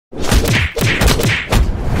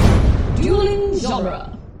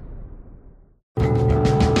genre.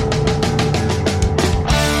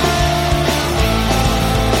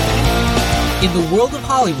 In the world of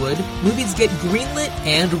Hollywood, movies get greenlit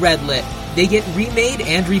and redlit. They get remade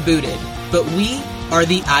and rebooted. But we are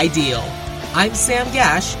the Ideal. I'm Sam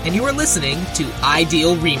Gash, and you are listening to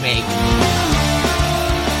Ideal Remake.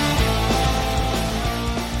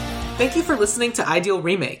 Thank you for listening to Ideal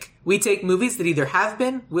Remake. We take movies that either have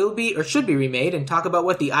been, will be, or should be remade and talk about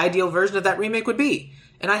what the ideal version of that remake would be.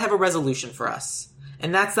 And I have a resolution for us.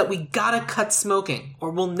 And that's that we gotta cut smoking,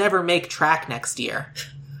 or we'll never make Track next year.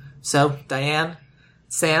 So, Diane,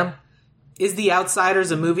 Sam, is The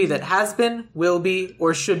Outsiders a movie that has been, will be,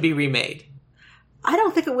 or should be remade? I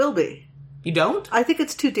don't think it will be. You don't? I think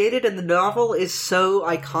it's too dated, and the novel is so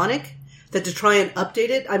iconic that to try and update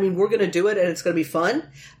it, I mean, we're going to do it, and it's going to be fun,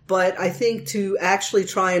 but I think to actually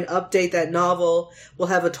try and update that novel will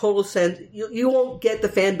have a total sense. You won't get the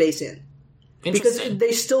fan base in. Because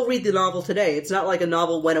they still read the novel today. It's not like a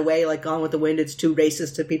novel went away, like Gone with the Wind. It's too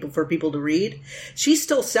racist for people to read. She's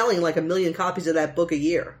still selling like 1 million copies of that book a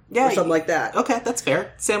year. Yeah, or something like that. Okay, that's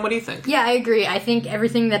fair. Sam, what do you think? Yeah, I agree. I think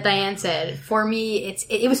everything that Diane said, for me,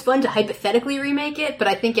 it was fun to hypothetically remake it, but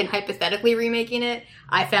I think in hypothetically remaking it,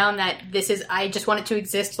 I found that I just want it to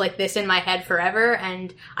exist like this in my head forever,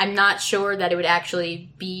 and I'm not sure that it would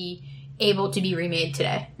actually be able to be remade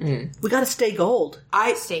today. We gotta stay gold.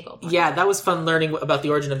 Stay gold. Yeah, that was fun learning about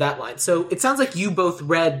the origin of that line. So it sounds like you both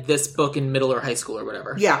read this book in middle or high school or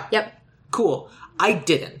whatever. Yeah. Yep. Cool. I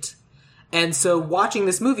didn't. And so watching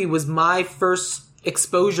this movie was my first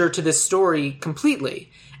exposure to this story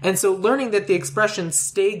completely. And so learning that the expression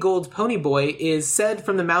 "stay gold pony boy" is said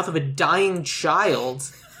from the mouth of a dying child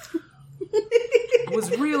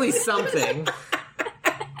was really something.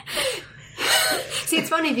 See, it's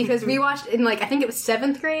funny because we watched in I think it was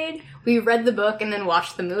 7th grade. We read the book and then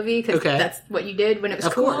watched the movie because that's what you did when it was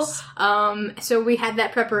cool. Course. So we had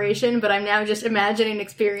that preparation, but I'm now just imagining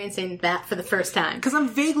experiencing that for the first time. Because I'm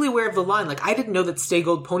vaguely aware of the line. I didn't know that "Stay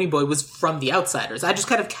Gold Pony Boy" was from The Outsiders. I just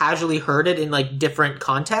kind of casually heard it in different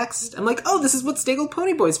contexts. I'm like, oh, this is what "Stay Gold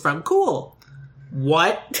Pony Boy" is from. Cool.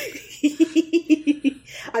 What?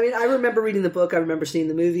 I mean, I remember reading the book. I remember seeing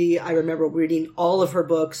the movie. I remember reading all of her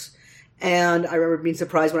books. And I remember being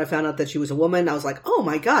surprised when I found out that she was a woman. I was like, oh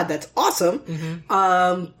my god, that's awesome.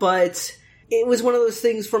 Mm-hmm. But it was one of those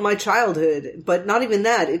things from my childhood. But not even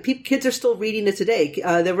that. Kids are still reading it today.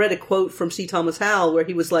 They read a quote from C. Thomas Howell where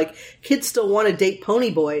he was like, kids still want to date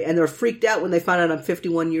Pony Boy, and they're freaked out when they find out I'm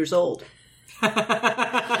 51 years old.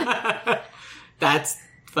 That's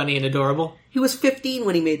funny and adorable. He was 15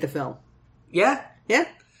 when he made the film. Yeah? Yeah.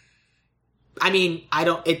 I mean,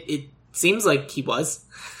 it seems like he was.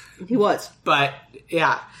 He was. But,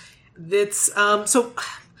 yeah. It's, so,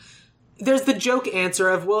 there's the joke answer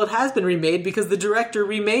of, well, it has been remade because the director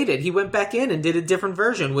remade it. He went back in and did a different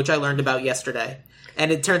version, which I learned about yesterday.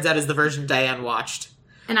 And it turns out is the version Diane watched.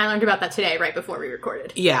 And I learned about that today, right before we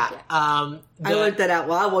recorded. Yeah. I learned that out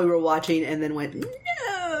while we were watching and then went,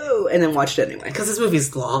 no! And then watched it anyway. Because this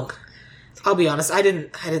movie's long. I'll be honest, I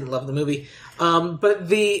didn't love the movie.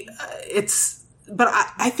 But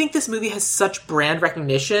I think this movie has such brand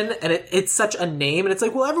recognition, and it's such a name, and it's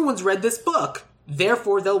like, well, everyone's read this book,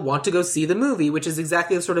 therefore they'll want to go see the movie, which is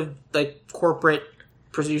exactly the sort of, corporate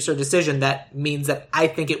producer decision that means that I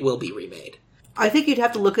think it will be remade. I think you'd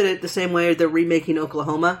have to look at it the same way they're remaking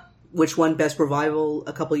Oklahoma, which won Best Revival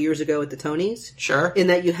a couple years ago at the Tonys. Sure. In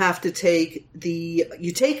that you have to take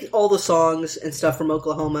all the songs and stuff from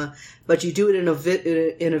Oklahoma, but you do it in a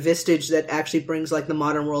vistage that actually brings, the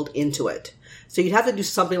modern world into it. So you'd have to do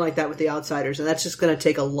something like that with The Outsiders, and that's just going to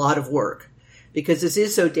take a lot of work, because this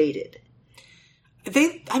is so dated.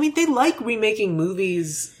 They like remaking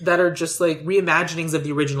movies that are just, reimaginings of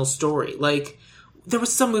the original story. There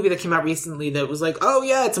was some movie that came out recently that was oh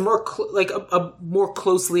yeah, it's a more, a more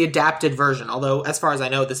closely adapted version. Although, as far as I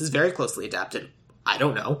know, this is very closely adapted. I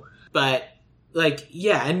don't know. But,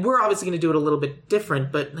 yeah, and we're obviously going to do it a little bit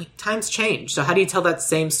different, but, times change. So how do you tell that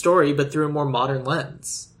same story, but through a more modern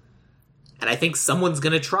lens? And I think someone's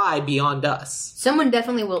going to try beyond us. Someone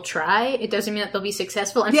definitely will try. It doesn't mean that they'll be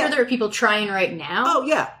successful. I'm sure there are people trying right now. Oh,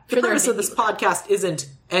 yeah. The premise of this podcast isn't,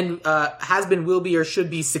 has been, will be, or should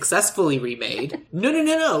be successfully remade.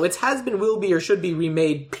 No. It's has been, will be, or should be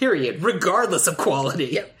remade, period. Regardless of quality.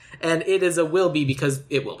 Yep. And it is a will be because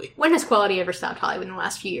it will be. When has quality ever stopped Hollywood in the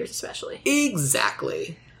last few years, especially?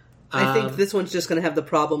 Exactly. I think this one's just going to have the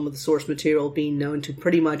problem of the source material being known to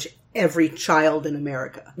pretty much every child in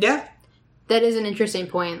America. Yeah. That is an interesting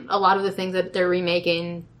point. A lot of the things that they're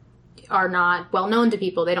remaking are not well known to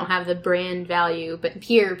people. They don't have the brand value. But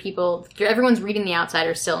here, everyone's reading The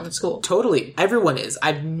Outsiders still in school. Totally. Everyone is.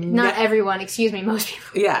 Not everyone, excuse me, most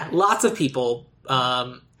people. Yeah, lots of people.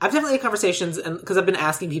 I've definitely had conversations, and because I've been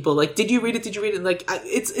asking people, like, did you read it? Did you read it? And, like,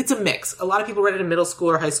 it's a mix. A lot of people read it in middle school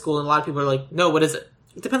or high school, and a lot of people are like, no, what is it?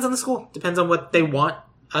 It depends on the school. Depends on what they want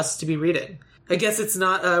us to be reading. I guess it's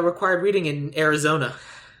not required reading in Arizona,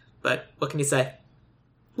 but what can you say?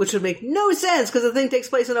 Which would make no sense, because the thing takes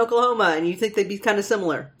place in Oklahoma, and you think they'd be kind of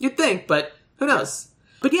similar. You'd think, but who knows?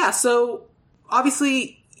 But yeah, so,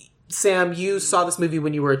 obviously, Sam, you saw this movie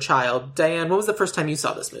when you were a child. Diane, when was the first time you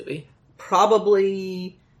saw this movie?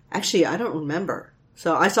 Probably... Actually, I don't remember.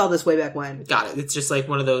 So I saw this way back when. Got it. It's just like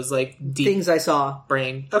one of those, like, deep... things I saw.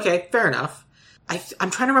 Brain. Okay, fair enough.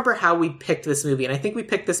 I'm trying to remember how we picked this movie, and I think we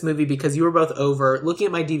picked this movie because you were both over, looking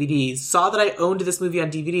at my DVDs, saw that I owned this movie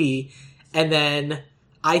on DVD, and then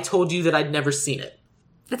I told you that I'd never seen it.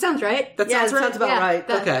 That sounds right. That sounds right? Sounds about right.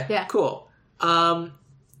 Okay, yeah. Cool. And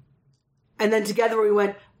then together we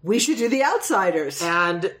went, we should do The Outsiders.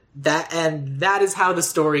 And that is how the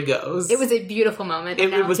story goes. It was a beautiful moment.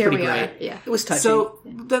 It was pretty great. Yeah. It was touching. So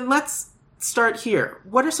then let's start here.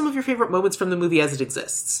 What are some of your favorite moments from the movie as it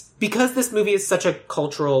exists? Because this movie is such a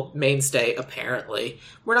cultural mainstay, apparently,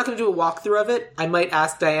 we're not going to do a walkthrough of it. I might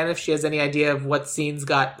ask Diana if she has any idea of what scenes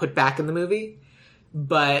got put back in the movie.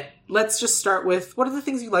 But let's just start with, what are the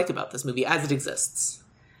things you like about this movie as it exists?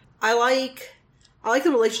 I like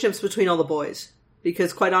the relationships between all the boys.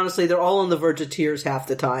 Because, quite honestly, they're all on the verge of tears half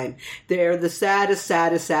the time. They're the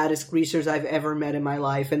saddest greasers I've ever met in my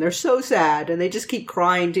life. And they're so sad. And they just keep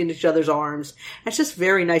crying in each other's arms. It's just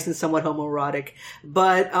very nice and somewhat homoerotic.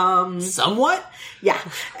 But, somewhat? Yeah.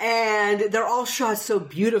 And they're all shot so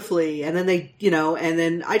beautifully. And then and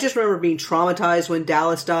then I just remember being traumatized when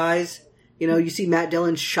Dallas dies. You see Matt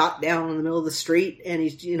Dillon shot down in the middle of the street. And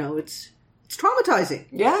he's, it's traumatizing.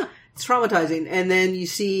 Yeah. It's traumatizing. And then you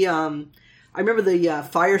see, I remember the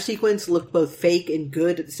fire sequence looked both fake and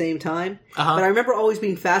good at the same time. Uh-huh. But I remember always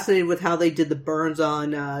being fascinated with how they did the burns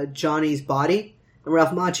on Johnny's body. And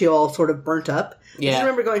Ralph Macchio all sort of burnt up. Yeah. I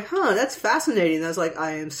remember going, that's fascinating. And I was like,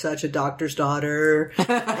 I am such a doctor's daughter.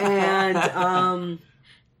 And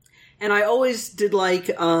I always did like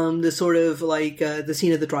the sort of like the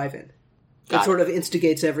scene of the drive-in. It sort of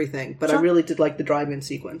instigates everything. But sure. I really did like the drive-in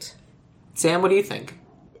sequence. Sam, what do you think?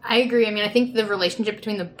 I agree. I mean, I think the relationship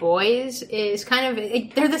between the boys is kind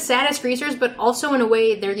of... They're the saddest greasers, but also in a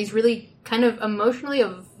way, they're these really kind of emotionally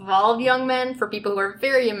evolved young men for people who are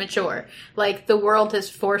very immature. Like, the world has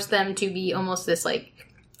forced them to be almost this, like,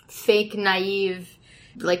 fake, naive,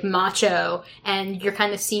 like, macho, and you're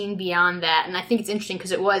kind of seeing beyond that. And I think it's interesting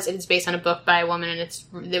because it is based on a book by a woman, and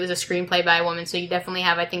it was a screenplay by a woman, so you definitely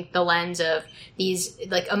have, I think, the lens of these,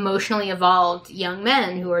 like, emotionally evolved young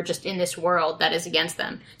men who are just in this world that is against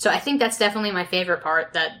them. So I think that's definitely my favorite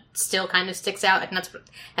part that still kind of sticks out, and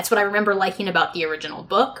that's what I remember liking about the original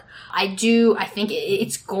book. I think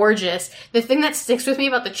it's gorgeous. The thing that sticks with me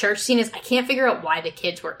about the church scene is I can't figure out why the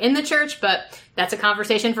kids were in the church, but that's a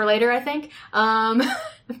conversation for later, I think.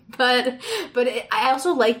 But I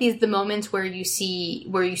also like the moments where you see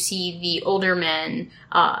the older men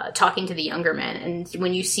talking to the younger men, and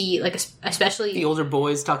when you see, like, especially the older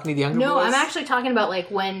boys talking to the younger boys. No, I'm actually talking about, like,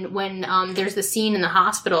 when there's the scene in the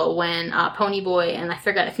hospital when Ponyboy, and I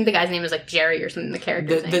think the guy's name is like Jerry or something. The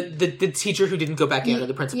character's name. The teacher who didn't go back in, or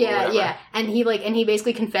the principal. Yeah, and he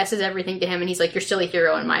basically confesses everything to him, and he's like, "You're still a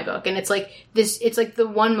hero in my book." And it's like this. It's like the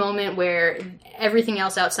one moment where everything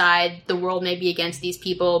else outside the world may be against these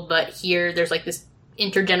people, but here there's like this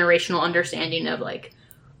intergenerational understanding of like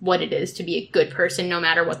what it is to be a good person, no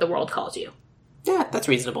matter what the world calls you. Yeah, that's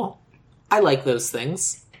reasonable. I like those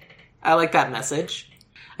things. I like that message.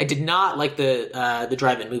 I did not like the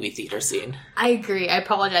drive-in movie theater scene. I agree. I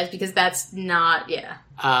apologize because that's not,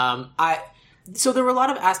 So there were a lot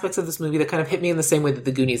of aspects of this movie that kind of hit me in the same way that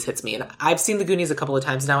The Goonies hits me. And I've seen The Goonies a couple of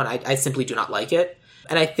times now, and I simply do not like it.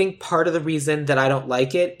 And I think part of the reason that I don't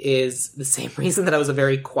like it is the same reason that I was a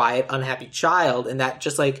very quiet, unhappy child, and that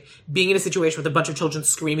just, like, being in a situation with a bunch of children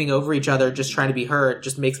screaming over each other, just trying to be heard,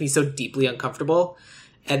 just makes me so deeply uncomfortable.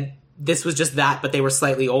 And this was just that, but they were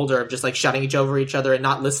slightly older, of just, like, shouting over each other and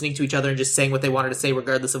not listening to each other and just saying what they wanted to say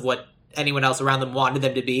regardless of what anyone else around them wanted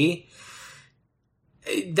them to be.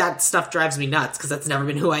 That stuff drives me nuts, because that's never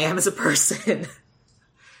been who I am as a person.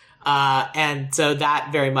 And so that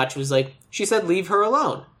very much was like, she said, leave her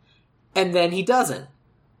alone. And then he doesn't.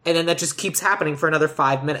 And then that just keeps happening for another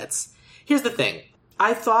 5 minutes. Here's the thing.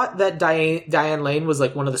 I thought that Diane Lane was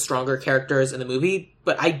like one of the stronger characters in the movie,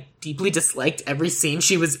 but I deeply disliked every scene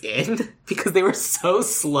she was in because they were so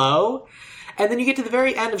slow. And then you get to the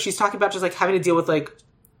very end of she's talking about just, like, having to deal with, like,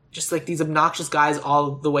 just, like, these obnoxious guys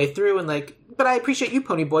all the way through, and, like, but I appreciate you,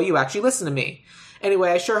 Pony Boy, you actually listen to me.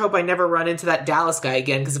 Anyway, I sure hope I never run into that Dallas guy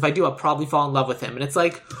again, because if I do, I'll probably fall in love with him. And it's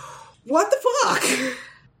like, what the fuck?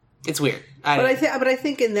 It's weird. But I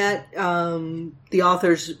think in that, the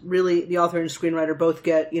author and screenwriter both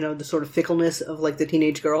get, the sort of fickleness of, like, the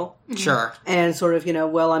teenage girl. Sure. And sort of,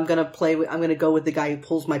 well, I'm going to go with the guy who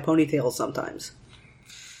pulls my ponytail sometimes.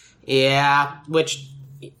 Yeah, which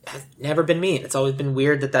has never been me. It's always been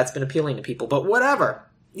weird that that's been appealing to people, but whatever.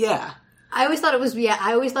 Yeah. I always thought it was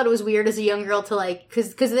weird as a young girl to, like,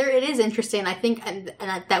 because it is interesting. I think, and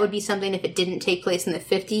that would be something if it didn't take place in the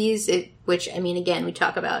 50s, which, I mean, again, we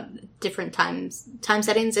talk about different time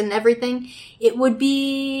settings and everything. It would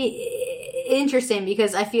be interesting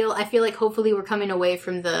because I feel like hopefully we're coming away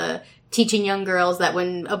from the teaching young girls that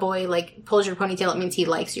when a boy, like, pulls your ponytail, it means he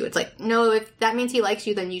likes you. It's like, no, if that means he likes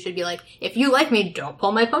you, then you should be like, if you like me, don't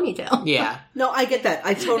pull my ponytail. Yeah. No, I get that.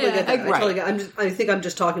 I totally get that. Right. I think I'm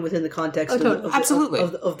just talking within the context absolutely.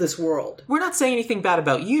 Of this world. We're not saying anything bad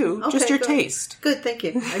about you, just your taste. Good, thank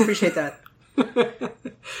you. I appreciate that.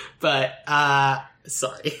 But,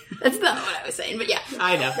 sorry. That's not what I was saying, but yeah.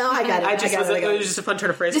 I know. No, I got it. It was just a fun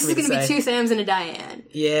turn of phrase. This is going to be two Sams and a Diane.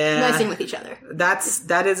 Yeah. Messing with each other.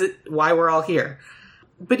 That is why we're all here.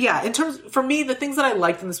 But yeah, for me, the things that I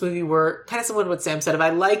liked in this movie were kind of similar to what Sam said.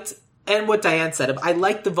 And what Diane said. I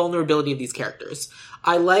like the vulnerability of these characters.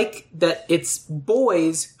 I like that it's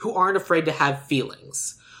boys who aren't afraid to have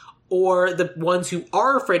feelings. Or the ones who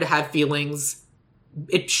are afraid to have feelings,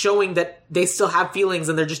 it's showing that they still have feelings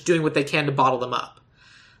and they're just doing what they can to bottle them up.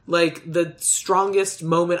 Like, the strongest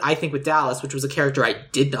moment, I think, with Dallas, which was a character I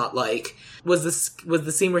did not like, was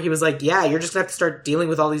the scene where he was like, yeah, you're just gonna have to start dealing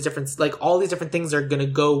with all these different things are gonna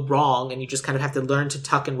go wrong, and you just kind of have to learn to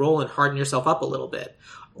tuck and roll and harden yourself up a little bit.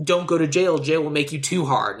 Don't go to jail. Jail will make you too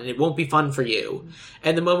hard, and it won't be fun for you.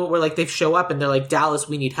 And the moment where, like, they show up and they're like, Dallas,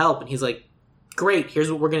 we need help, and he's like, great,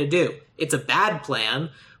 here's what we're gonna do. It's a bad plan,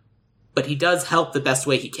 but he does help the best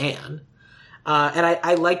way he can. And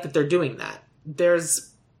I like that they're doing that.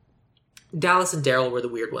 Dallas and Daryl were the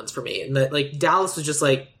weird ones for me. And that, like, Dallas was just,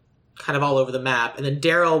 like, kind of all over the map. And then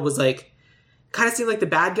Daryl was, like, kind of seemed like the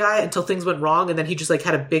bad guy until things went wrong. And then he just, like,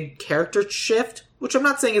 had a big character shift, which I'm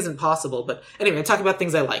not saying isn't possible. But anyway, I'm talking about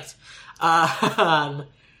things I liked. I'll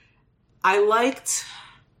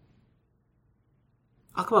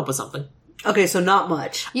come up with something. Okay, so not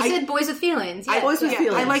much. You said boys with feelings. Yeah. Boys with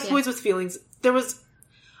feelings. I liked Boys with Feelings.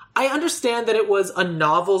 I understand that it was a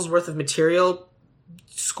novel's worth of material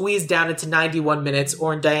squeezed down into 91 minutes,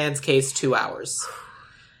 or in Diane's case, 2 hours.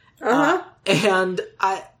 And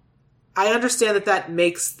I understand that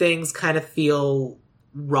makes things kind of feel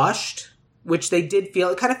rushed, which they did feel.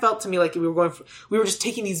 It kind of felt to me like we were just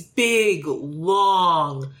taking these big,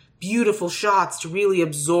 long, beautiful shots to really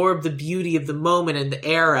absorb the beauty of the moment and the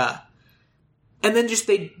era. And then just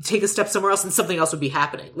they'd take a step somewhere else and something else would be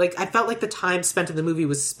happening. Like, I felt like the time spent in the movie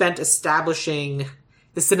was spent establishing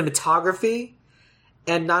the cinematography,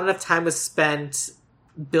 and not enough time was spent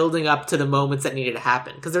building up to the moments that needed to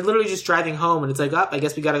happen. Because they're literally just driving home and it's like, I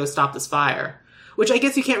guess we gotta go stop this fire. Which I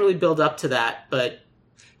guess you can't really build up to that, but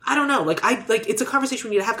I don't know. It's a conversation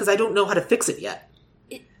we need to have because I don't know how to fix it yet.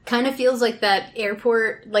 It kind of feels like that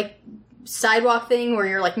airport, like, sidewalk thing where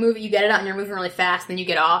you're, like, you get it out and you're moving really fast, then you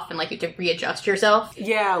get off and, like, you have to readjust yourself.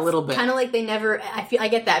 Yeah, a little bit. Kind of like they never, I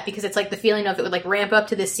get that because it's like the feeling of it would, like, ramp up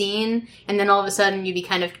to the scene and then all of a sudden you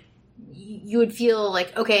would feel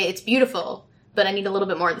like, okay, it's beautiful, but I need a little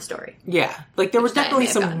bit more of the story. Yeah. Like, there was definitely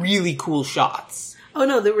some really cool shots. Oh,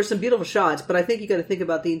 no, there were some beautiful shots, but I think you got to think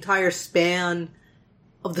about the entire span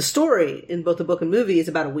of the story in both the book and movie is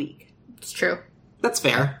about a week. It's true. That's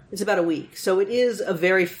fair. It's about a week. So it is a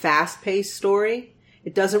very fast-paced story.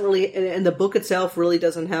 It doesn't really, and the book itself really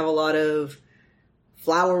doesn't have a lot of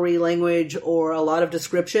flowery language or a lot of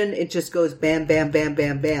description. It just goes bam, bam, bam,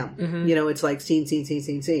 bam, bam. Mm-hmm. It's like scene, scene, scene,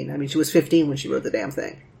 scene, scene. I mean, she was 15 when she wrote the damn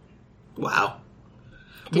thing. Wow.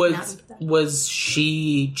 Was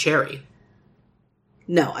she Cherry?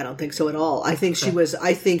 No, I don't think so at all. I think she was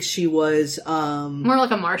more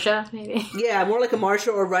like a Marcia, maybe. Yeah, more like a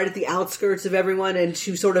Marcia, or right at the outskirts of everyone, and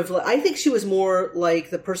she sort of, I think she was more like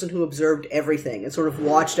the person who observed everything and sort of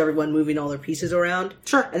watched everyone moving all their pieces around.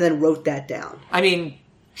 Sure. And then wrote that down. I mean,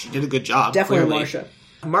 she did a good job. Definitely clearly. Marcia.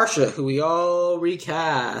 Marcia, who we all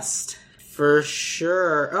recast. For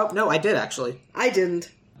sure. Oh, no, I did actually. I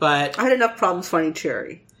didn't. But I had enough problems finding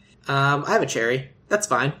Cherry. I have a Cherry. That's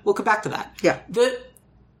fine. We'll come back to that. Yeah.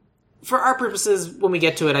 For our purposes, when we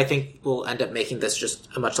get to it, I think we'll end up making this just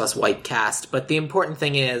a much less white cast. But the important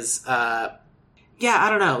thing is, I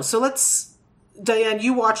don't know. So let's Diane,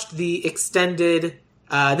 you watched the extended,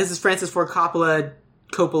 this is Francis Ford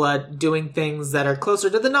Coppola doing things that are closer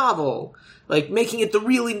to the novel. Like, making it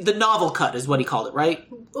the novel cut is what he called it, right?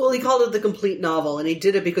 Well, he called it the complete novel, and he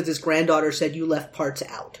did it because his granddaughter said you left parts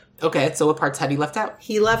out. Okay, so what parts had he left out?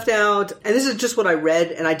 He left out, and this is just what I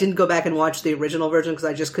read, and I didn't go back and watch the original version because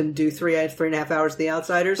I just couldn't do 3.5 hours of The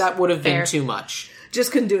Outsiders. That would have been Fair. too much.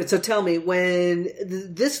 Just couldn't do it. So tell me, when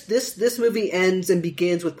this movie ends and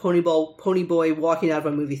begins with Pony Boy walking out of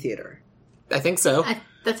a movie theater. I think so.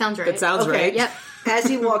 That sounds right. That sounds right. Yep. As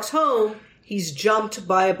he walks home, he's jumped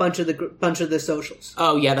by a bunch of the socials.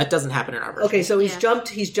 Oh, yeah, that doesn't happen in our version. Okay, so he's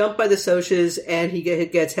Yeah. jumped by the socials, and he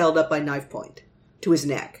gets held up by knife point to his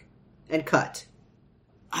neck and cut.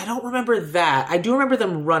 I don't remember that. I do remember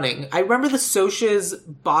them running. I remember the Socias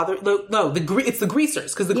it's the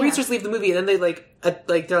Greasers, because the Greasers leave the movie, and then they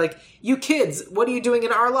they're like, you kids, what are you doing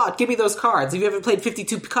in our lot? Give me those cards. Have you ever played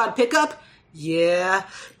 52 card pickup? Yeah.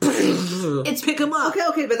 It's pick them up.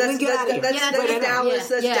 Okay, but that's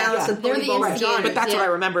Dallas and They're Pony the Boy and instigators. Johnny. But that's what I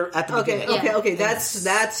remember at the beginning. Okay.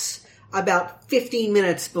 That's about 15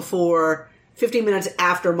 minutes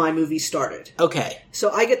after my movie started. Okay.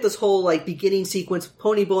 So I get this whole beginning sequence,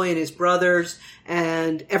 Pony Boy and his brothers,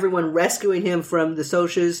 and everyone rescuing him from the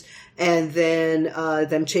Socias, and then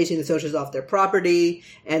them chasing the Socias off their property,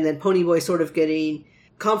 and then Pony Boy sort of getting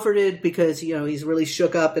comforted because he's really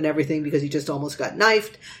shook up and everything because he just almost got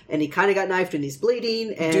knifed, and he kind of got knifed and he's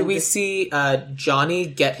bleeding. And do we see Johnny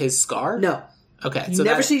get his scar? No. Okay. You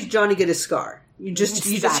never see Johnny get his scar. You just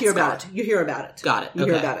hear about it. You hear about it. Got it. You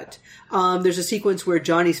hear about it. There's a sequence where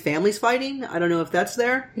Johnny's family's fighting. I don't know if that's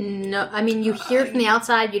there. No, I mean, you hear it from the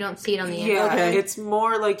outside, you don't see it on the inside. Yeah, Okay. It's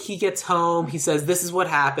more like he gets home, he says, this is what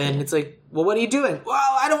happened. It's like, well, what are you doing? Well,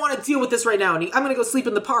 I don't want to deal with this right now, and I'm going to go sleep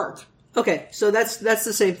in the park. Okay, so that's the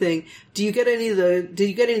same thing. Did you get any of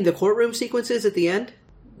the courtroom sequences at the end?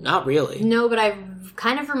 Not really. No, but I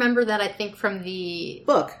kind of remember that, I think, from the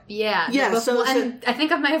Book. Yeah. Yeah, the book. so- and I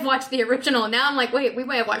think I might have watched the original, and now I'm like, wait, we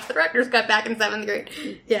might have watched the director's cut back in 7th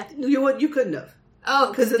grade. Yeah. You couldn't have. Oh,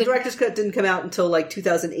 Because the director's cut didn't come out until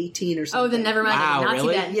 2018 or something. Oh, then never mind. Wow, I did not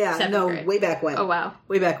really? see that in Yeah, 7th grade. way back when. Oh, wow.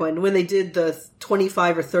 Way back when they did the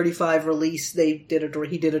 25 or 35 release, he did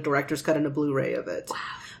a director's cut and a Blu-ray of it. Wow.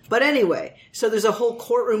 But anyway, so there's a whole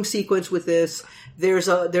courtroom sequence with this. There's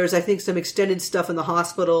I think some extended stuff in the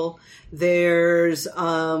hospital. There's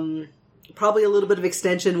probably a little bit of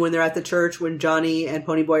extension when they're at the church, when Johnny and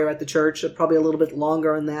Pony Boy are at the church. Probably a little bit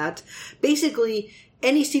longer on that. Basically,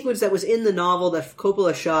 any sequence that was in the novel that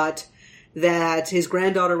Coppola shot that his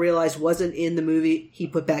granddaughter realized wasn't in the movie, he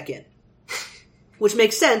put back in. Which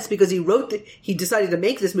makes sense because he decided to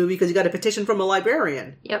make this movie because he got a petition from a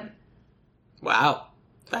librarian. Yep. Wow.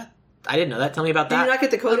 I didn't know that. Tell me about Did that. you not get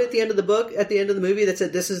the coda at the end of the book, at the end of the movie that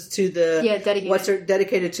said this is to the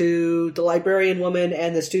dedicated to the librarian woman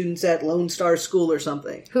and the students at Lone Star School or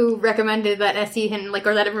something? Who recommended that S.E. Hinton,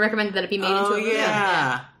 or that recommended that it be made into a movie?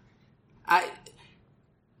 Yeah.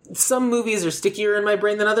 Some movies are stickier in my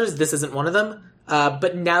brain than others. This isn't one of them.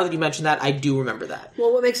 But now that you mention that, I do remember that.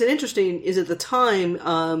 Well, what makes it interesting is at the time,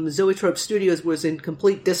 Zoetrope Studios was in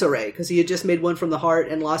complete disarray because he had just made One from the Heart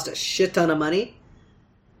and lost a shit ton of money.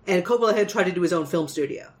 And Coppola had tried to do his own film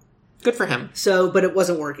studio. Good for him. But it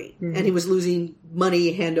wasn't working. Mm-hmm. And he was losing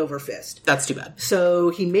money hand over fist. That's too bad. So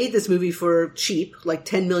he made this movie for cheap, like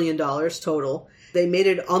 $10 million total. They made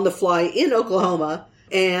it on the fly in Oklahoma,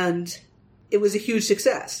 and it was a huge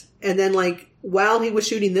success. And then, while he was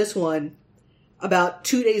shooting this one, about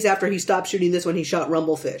 2 days after he stopped shooting this one, he shot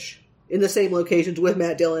Rumblefish in the same locations with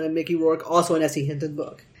Matt Dillon and Mickey Rourke, also an S.E. Hinton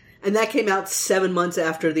book. And that came out 7 months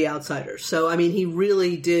after The Outsiders. So, I mean, he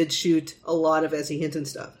really did shoot a lot of S.E. Hinton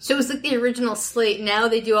stuff. So it was like the original slate. Now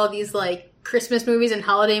they do all these, Christmas movies and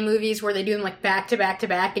holiday movies where they do them, back to back to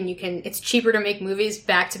back, and it's cheaper to make movies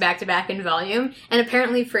back to back to back in volume. And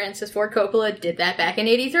apparently Francis Ford Coppola did that back in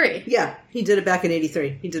 83. Yeah, he did it back in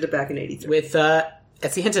 83. With,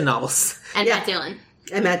 S.E. Hinton novels. And Matt Dillon.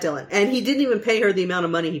 And Matt Dillon. And he didn't even pay her the amount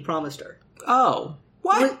of money he promised her. Oh.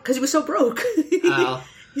 What? Because he was so broke. Oh.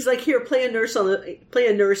 He's like, here, play a nurse in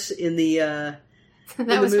the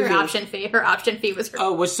That was movie. her option fee. Her option fee was her.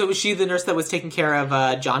 Oh, was she the nurse that was taking care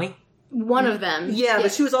of Johnny? One of them. Yeah,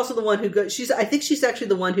 but she was also the one who goes. I think she's actually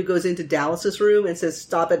the one who goes into Dallas's room and says,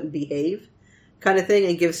 "Stop it and behave," kind of thing,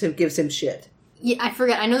 and gives him shit. Yeah, I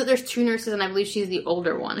forget. I know that there's 2 nurses, and I believe she's the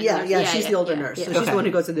older one. She's the older nurse. So she's the one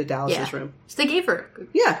who goes into Dallas's room. So they gave her.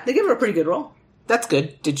 Yeah, they give her a pretty good role. That's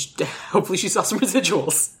good. Hopefully she saw some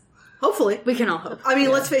residuals. Hopefully. We can all hope. I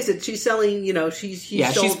mean, let's face it, she's selling,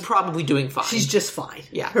 she's probably doing fine. She's just fine.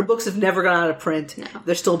 Yeah. Her books have never gone out of print. No. Yeah.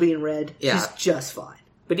 They're still being read. Yeah. She's just fine.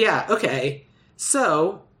 But yeah, okay.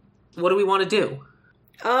 So, what do we want to do?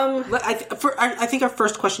 I think our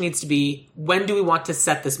first question needs to be, when do we want to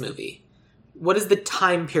set this movie? What is the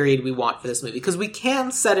time period we want for this movie? Because we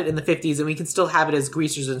can set it in the 50s and we can still have it as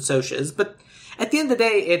Greasers and Socias, but at the end of the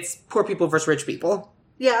day, it's poor people versus rich people.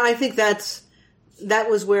 Yeah, I think that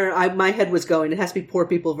was where my head was going. It has to be poor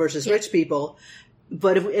people versus rich people.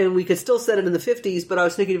 But and we could still set it in the 50s, but I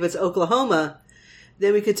was thinking if it's Oklahoma,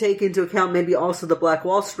 then we could take into account maybe also the Black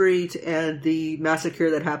Wall Street and the massacre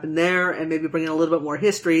that happened there, and maybe bring in a little bit more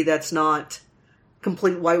history that's not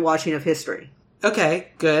complete whitewashing of history. Okay,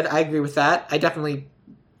 good. I agree with that. I definitely...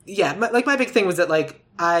 Yeah, my big thing was that,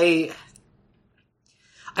 I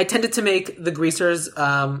tended to make the Greasers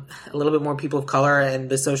a little bit more people of color and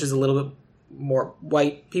the Socias a little bit more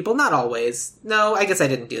white people. Not always. No, I guess I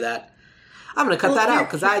didn't do that. I'm going to cut that out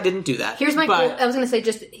because I didn't do that. Here's my I was going to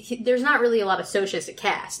say, there's not really a lot of Socias to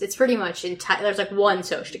cast. It's pretty much there's one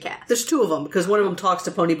Soc to cast. There's two of them because one of them talks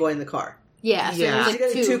to Ponyboy in the car. Yeah, so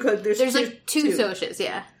there's two Socias,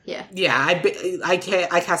 yeah. Yeah, I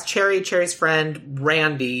cast Cherry's friend,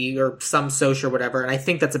 Randy, or some Soc or whatever, and I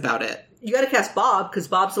think that's about it. You gotta cast Bob, because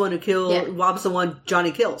Bob's the one who killed, Bob's the one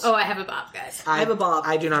Johnny kills. Oh, I have a Bob, guys. I have a Bob.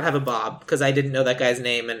 I do not have a Bob, because I didn't know that guy's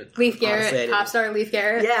name, and Leif Garrett, pop star Leif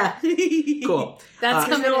Garrett. Yeah. Cool. That's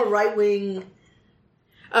coming a right-wing...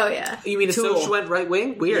 Oh, yeah. You mean a Soc went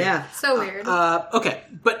right-wing? Weird. Yeah. So weird. Okay.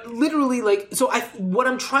 But literally, what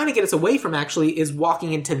I'm trying to get us away from, actually, is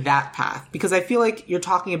walking into that path. Because I feel like you're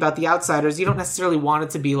talking about the outsiders. You don't necessarily want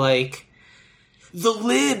it to be, the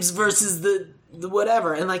libs versus the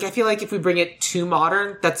whatever. And, I feel like if we bring it too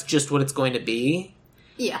modern, that's just what it's going to be.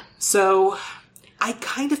 Yeah. So, I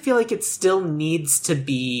kind of feel like it still needs to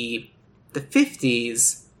be the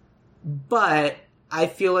 50s. But I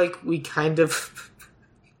feel like we kind of...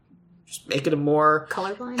 just make it a more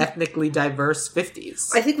colorblind, ethnically diverse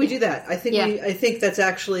 50s. I think we do that. I think that's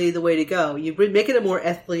actually the way to go. You make it a more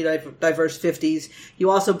ethnically diverse 50s. You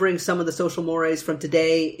also bring some of the social mores from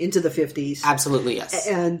today into the 50s. Absolutely, yes.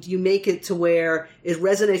 And you make it to where it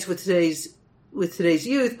resonates with today's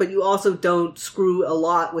youth, but you also don't screw a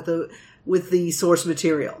lot with the source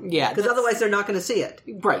material. Yeah, because otherwise they're not going to see it.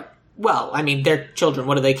 Right. Well, I mean, they're children.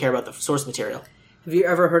 What do they care about the source material? Have you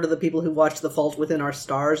ever heard of the people who watched The Fault Within Our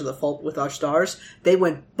Stars or The Fault with Our Stars? They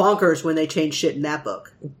went bonkers when they changed shit in that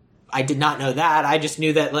book. I did not know that. I just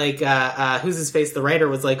knew that, who's his face, the writer,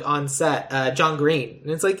 was, on set, John Green.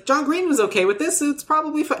 And it's John Green was okay with this, so it's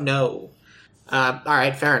probably fun. No.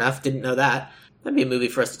 Alright, fair enough. Didn't know that. That'd be a movie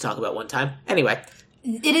for us to talk about one time. Anyway.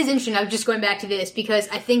 It is interesting. I'm just going back to this because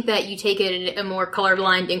I think that you take it a more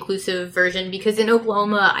colorblind, inclusive version, because in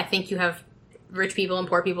Oklahoma, I think you have rich people and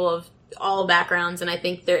poor people of all backgrounds, and I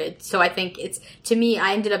think it's, to me,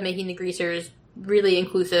 I ended up making the Greasers really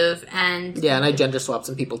inclusive, and I gender swapped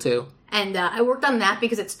some people too. And I worked on that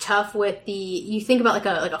because it's tough with you think about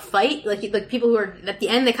a fight, like people who are at the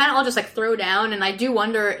end, they kind of all just throw down, and I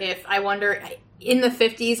wonder in the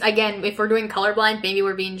 50s, again, if we're doing colorblind, maybe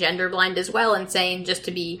we're being gender blind as well, and saying just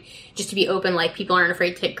to be open, people aren't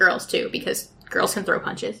afraid to hit girls too, because girls can throw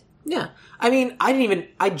punches. Yeah. I mean,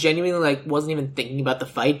 I genuinely, wasn't even thinking about the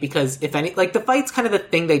fight, because if any, the fight's kind of the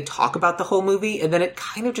thing they talk about the whole movie, and then it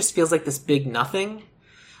kind of just feels like this big nothing.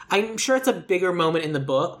 I'm sure it's a bigger moment in the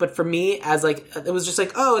book, but for me, as, it was just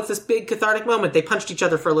oh, it's this big cathartic moment. They punched each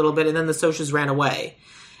other for a little bit, and then the Socias ran away.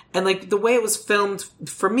 And, the way it was filmed,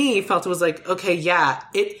 for me, felt it was okay, yeah.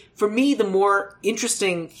 For me, the more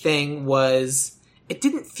interesting thing was... it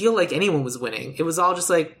didn't feel like anyone was winning. It was all just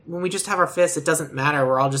when we just have our fists, it doesn't matter.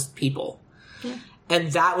 We're all just people. Yeah.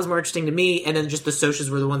 And that was more interesting to me. And then just the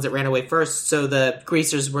Socias were the ones that ran away first. So the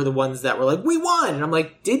Greasers were the ones that were we won. And I'm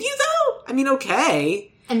did you though? I mean,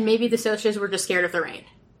 okay. And maybe the Socias were just scared of the rain.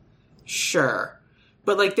 Sure.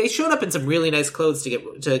 But they showed up in some really nice clothes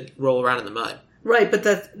to roll around in the mud. Right, but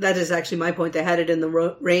that is actually my point. They had it in the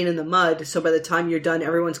rain and the mud, so by the time you're done,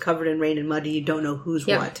 everyone's covered in rain and mud, and you don't know who's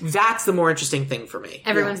what. That's the more interesting thing for me.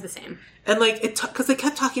 Everyone's the same. And, because they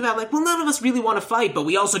kept talking about, well, none of us really want to fight, but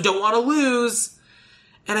we also don't want to lose.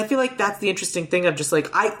 And I feel like that's the interesting thing of just,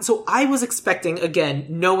 I was expecting, again,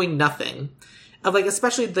 knowing nothing, of,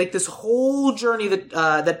 especially, this whole journey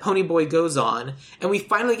that Ponyboy goes on, and we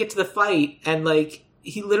finally get to the fight, and,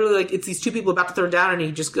 he literally, it's these two people about to throw down, and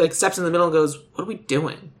he just, steps in the middle and goes, what are we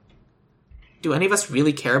doing? Do any of us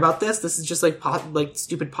really care about this? This is just,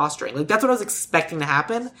 stupid posturing. That's what I was expecting to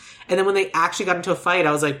happen. And then when they actually got into a fight,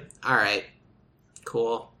 I was alright,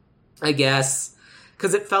 cool. I guess.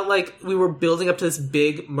 Because it felt like we were building up to this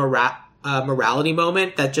big morality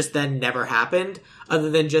moment that just then never happened, other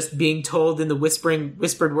than just being told in the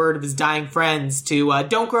whispered word of his dying friends to,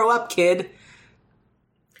 don't grow up, kid.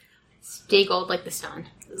 Stay gold like the sun.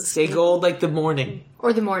 Stay gold like the morning.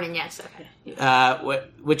 Or the morning, yes. Okay. Yeah.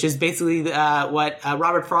 Which is basically what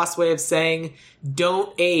Robert Frost's way of saying,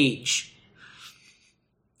 don't age.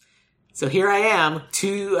 So here I am,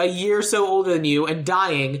 a year or so older than you, and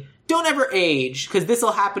dying. Don't ever age, because this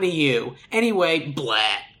will happen to you. Anyway, blah.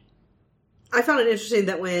 I found it interesting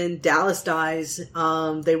that when Dallas dies,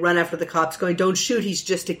 they run after the cops going, don't shoot, he's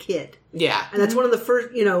just a kid. Yeah. And that's one of the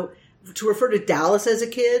first, to refer to Dallas as a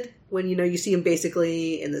kid, when, you see him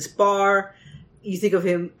basically in this bar, you think of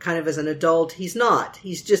him kind of as an adult. He's not.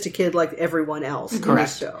 He's just a kid like everyone else.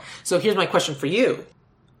 Correct. In the show. So here's my question for you.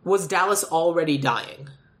 Was Dallas already dying?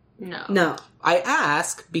 No. I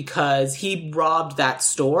ask because he robbed that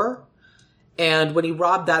store, and when he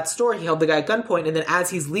robbed that store, he held the guy at gunpoint, and then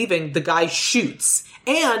as he's leaving, the guy shoots.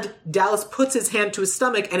 And Dallas puts his hand to his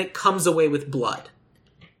stomach, and it comes away with blood.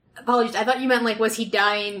 Apologies, I thought you meant, was he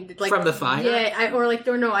dying, from the fire? Yeah,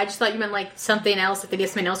 I just thought you meant, something else, they had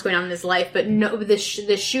something else going on in his life, but no, the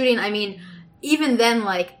shooting, even then,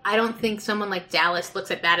 I don't think someone like Dallas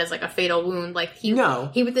looks at that as, a fatal wound. He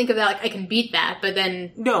would think of that, I can beat that, but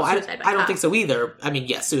then... No, I don't think so either.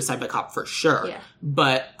 Yes, suicide by cop for sure. Yeah.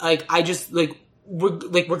 But, I just,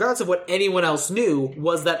 regardless of what anyone else knew,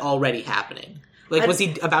 was that already happening? Was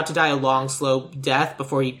he about to die a long, slow death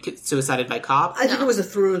before he suicided by cop? I think it was a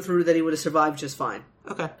through and through that he would have survived just fine.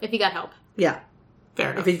 Okay. If he got help. Yeah.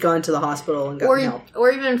 Fair enough. If he'd gone to the hospital and gotten help.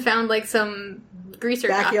 Or even found, some greaser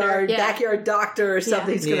backyard doctor or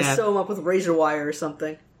something. He's going to sew him up with razor wire or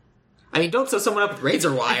something. Don't sew someone up with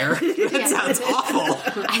razor wire. That sounds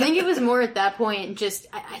awful. I think it was more at that point,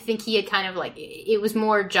 I think he had kind of, it was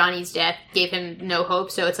more Johnny's death gave him no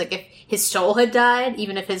hope, so it's if his soul had died,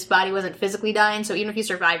 even if his body wasn't physically dying, so even if he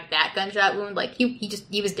survived that gunshot wound,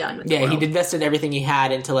 he was done with the world. He'd invested everything he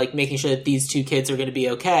had into, making sure that these two kids are going to be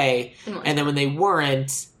okay, and then when they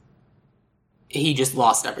weren't, he just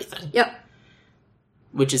lost everything. Yep.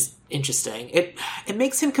 Which is interesting. It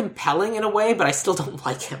makes him compelling in a way, but I still don't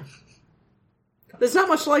like him. There's not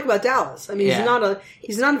much to like about Dallas. He's not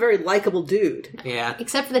a very likable dude. Yeah.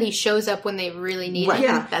 Except for that he shows up when they really need him.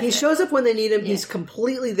 Yeah, he shows up when they need him. Yeah. He's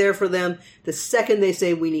completely there for them the second they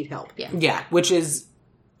say we need help. Yeah. Yeah, which is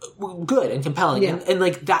good and compelling. Yeah. And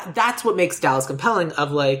that's what makes Dallas compelling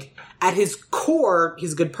of at his core,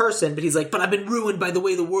 he's a good person, but he's but I've been ruined by the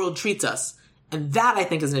way the world treats us. And that I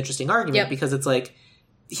think is an interesting argument because it's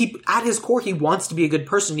he at his core, he wants to be a good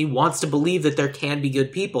person. He wants to believe that there can be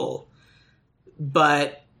good people.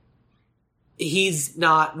 But he's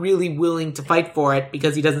not really willing to fight for it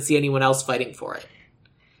because he doesn't see anyone else fighting for it.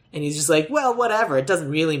 And he's just well, whatever. It doesn't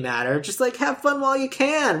really matter. Just have fun while you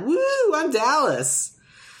can. Woo! I'm Dallas.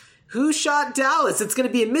 Who shot Dallas? It's going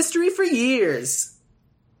to be a mystery for years.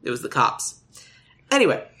 It was the cops.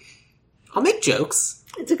 Anyway, I'll make jokes.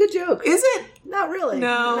 It's a good joke. Is it? Not really.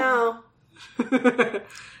 No.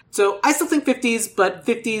 So I still think 50s, but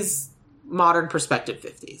 50s, modern perspective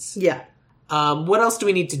 50s. Yeah. What else do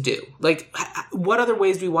we need to do? What other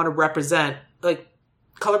ways do we want to represent,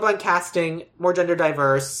 colorblind casting, more gender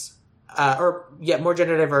diverse, more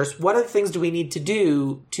gender diverse? What other things do we need to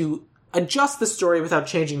do to adjust the story without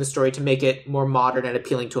changing the story to make it more modern and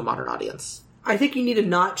appealing to a modern audience? I think you need to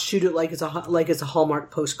not shoot it like it's a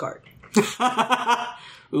Hallmark postcard.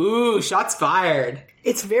 Ooh, shots fired.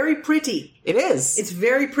 It's very pretty. It is. It's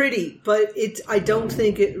very pretty, but I don't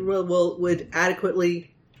think it would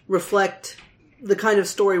adequately reflect the kind of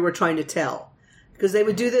story we're trying to tell. Because they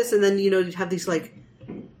would do this and then, you'd have these,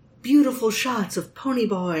 beautiful shots of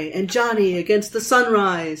Ponyboy and Johnny against the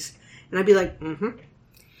sunrise. And I'd be like, mm-hmm.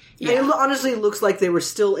 Yeah. And it honestly looks like they were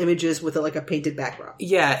still images with, a painted background.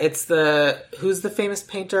 Yeah, it's who's the famous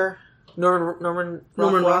painter? Norman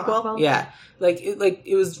Rockwell? Yeah.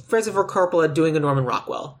 It was Francis Ford Coppola doing a Norman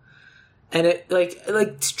Rockwell. And it,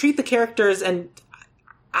 to treat the characters, and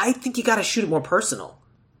I think you gotta shoot it more personal.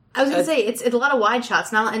 I was going to say, it's a lot of wide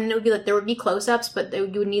shots, and it would be there would be close-ups, but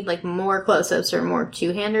you would need more close-ups or more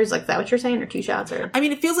two-handers. Is that what you're saying, or two shots? Or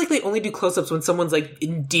it feels like they only do close-ups when someone's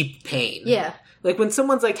in deep pain. Yeah. When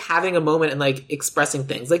someone's having a moment and expressing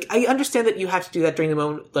things. I understand that you have to do that during the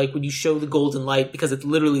moment, when you show the golden light, because it's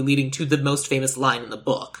literally leading to the most famous line in the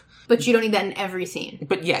book. But you don't need that in every scene.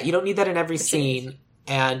 But yeah, you don't need that in every scene.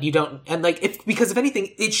 And you don't, because if anything,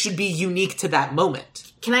 it should be unique to that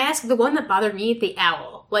moment. Can I ask, the one that bothered me, the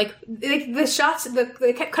owl? The shots,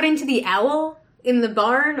 they kept cutting to the owl in the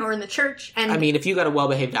barn or in the church, and... if you got a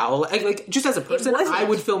well-behaved owl, just as a person, I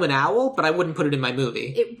would film an owl, but I wouldn't put it in my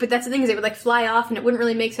movie. But that's the thing, is it would, fly off, and it wouldn't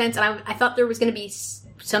really make sense, and I thought there was going to be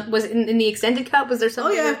was in the extended cut? Was there Oh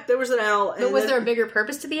something? yeah, there was an owl. But was there a bigger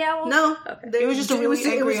purpose to the owl? No, Okay. It was just a really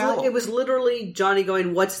angry owl. It was literally Johnny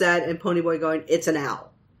going, "What's that?" and Ponyboy going, "It's an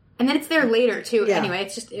owl." And then it's there later too. Yeah. Anyway,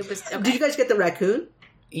 it was. Okay. Did you guys get the raccoon?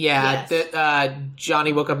 Yeah, Yes.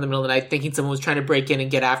 Johnny woke up in the middle of the night thinking someone was trying to break in and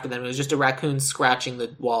get after them. It was just a raccoon scratching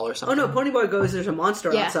the wall or Oh something. no, Ponyboy goes, "There's a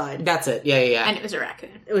monster Yeah. outside." That's it. Yeah. And it was a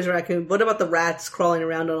raccoon. It was a raccoon. What about the rats crawling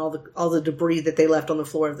around on all the debris that they left on the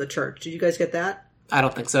floor of the church? Did you guys get that? I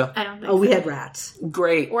don't think so. I don't think. Oh, we so. had rats.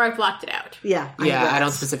 Great. Or I blocked it out. Yeah, Yeah, I don't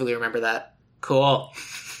rats. specifically remember that. Cool.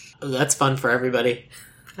 That's fun for everybody.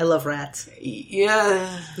 I love rats.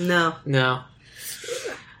 Yeah. No.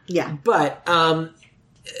 Yeah. But,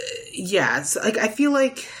 yeah, it's, like, I feel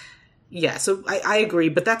like, yeah, so I agree,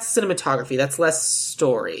 but that's cinematography. That's less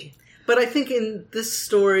story. But I think in this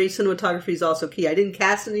story, cinematography is also key. I didn't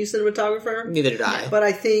cast a new cinematographer, Neither did I. but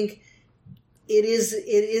I think it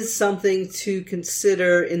is something to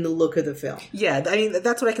consider in the look of the film. Yeah, I mean,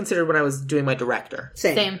 that's what I considered when I was doing my director.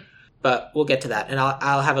 Same. But we'll get to that, and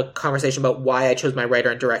I'll have a conversation about why I chose my writer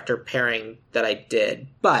and director pairing that I did.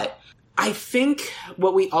 But I think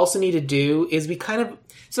what we also need to do is we kind of...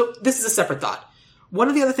 So this is a separate thought. One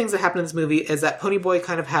of the other things that happened in this movie is that Ponyboy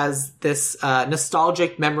kind of has this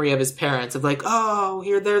nostalgic memory of his parents, of like, oh,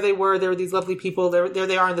 there they were these lovely people, there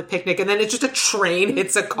they are on the picnic, and then it's just a train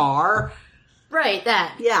hits a car. Right.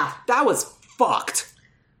 That. Yeah. That was fucked.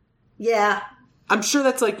 Yeah. I'm sure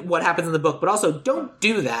that's like what happens in the book, but also don't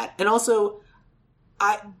do that. And also,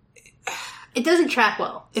 It doesn't track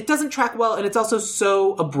well. it doesn't track well, and it's also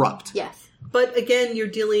so abrupt. Yes. But again, you're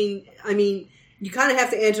dealing... I mean, you kind of have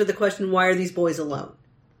to answer the question, why are these boys alone?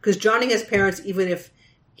 Because Johnny has parents, even if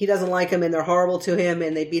he doesn't like them and they're horrible to him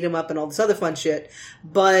and they beat him up and all this other fun shit.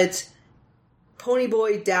 But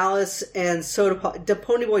Ponyboy, Dallas, and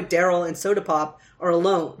Ponyboy, Daryl, and Soda Pop are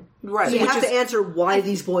alone. Right. So you which have is- to answer why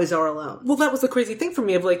these boys are alone. Well, that was the crazy thing for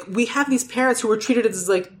me of like, we have these parents who were treated as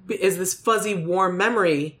like, as this fuzzy, warm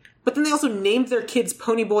memory, but then they also named their kids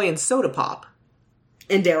Ponyboy and Soda Pop.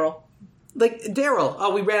 And Daryl. Like, Daryl,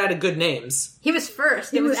 oh, we ran out of good names. He was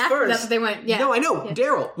first. He It was was after first. that they went. Yeah. No, I know. Yeah.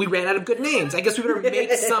 Daryl, we ran out of good names. I guess we better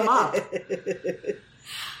make some up.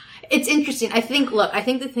 It's interesting. I think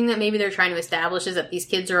the thing that maybe they're trying to establish is that these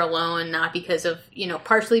kids are alone, not because of,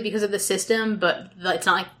 partially because of the system, but it's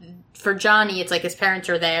not like, for Johnny, it's like his parents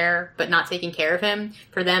are there, but not taking care of him.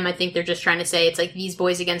 For them, I think they're just trying to say it's like these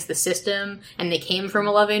boys against the system, and they came from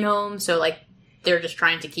a loving home, so like, they're just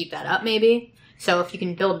trying to keep that up, maybe. So if you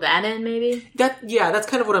can build that in, maybe. That's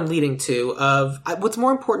kind of what I'm leading to. What's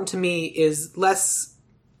more important to me is less,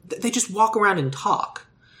 they just walk around and talk.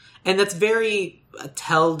 And that's very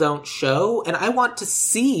tell, don't show. And I want to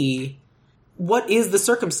see what is the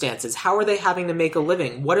circumstances. How are they having to make a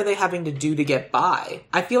living? What are they having to do to get by?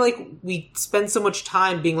 I feel like we spend so much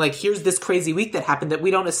time being like, here's this crazy week that happened, that we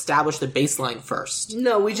don't establish the baseline first.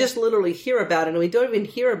 No, we just literally hear about it, and we don't even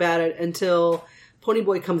hear about it until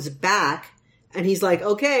Ponyboy comes back, and he's like,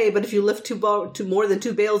 okay, but if you lift more than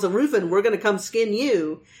 2 bales of roofing, we're going to come skin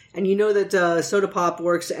you. And you know that Soda Pop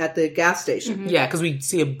works at the gas station. Mm-hmm. Yeah, because we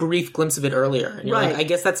see a brief glimpse of it earlier. And you're Right. like, I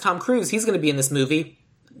guess that's Tom Cruise. He's going to be in this movie.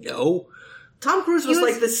 No. Tom Cruise was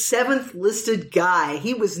was- like the 7th listed guy.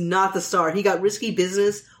 He was not the star. He got Risky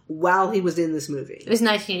Business while he was in this movie. It was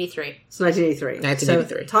 1983. It's 1983.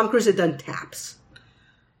 1983. So Tom Cruise had done Taps.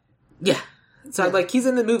 Yeah. So, like, he's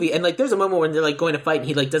in the movie, and, like, there's a moment when they're, like, going to fight, and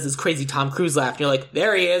he, like, does his crazy Tom Cruise laugh, and you're like,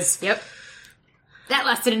 there he is. Yep. That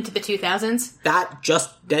lasted into the 2000s. That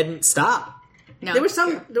just didn't stop. No, There was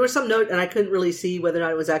some note, and I couldn't really see whether or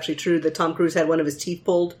not it was actually true, that Tom Cruise had one of his teeth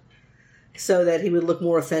pulled so that he would look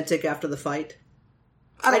more authentic after the fight.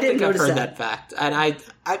 I don't didn't think I've notice heard that. that fact. And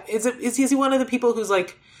is he one of the people who's,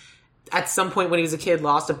 like, at some point when he was a kid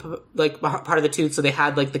lost part of the tooth, so they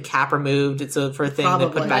had, like, the cap removed for a thing they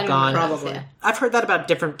put Probably. back on? Probably. Yeah. I've heard that about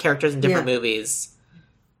different characters in different Yeah. movies.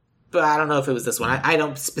 But I don't know if it was this one. I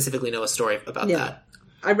don't specifically know a story about Yeah. that.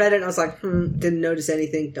 I read it and I was like, didn't notice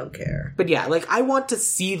anything, don't care. But yeah, like, I want to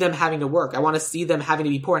see them having to work. I want to see them having to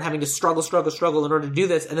be poor and having to struggle in order to do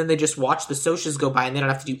this, and then they just watch the socials go by and they don't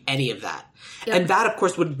have to do any of that. Yep. And that, of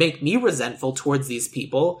course, would make me resentful towards these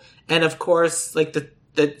people. And of course, like,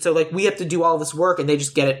 so, like, we have to do all this work and they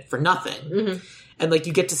just get it for nothing. Mm-hmm. And, like,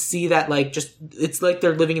 you get to see that, like, just, it's like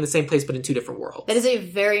they're living in the same place but in 2 different worlds. That is a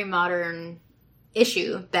very modern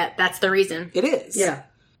issue. That's the reason. It is. Yeah.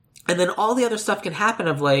 And then all the other stuff can happen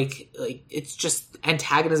of like it's just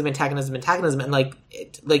antagonism, and like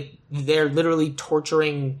they're literally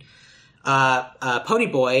torturing Pony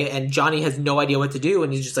Boy, and Johnny has no idea what to do,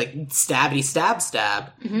 and he's just like stabbity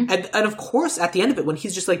stab. And of course at the end of it, when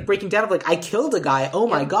he's just like breaking down of like, I killed a guy, oh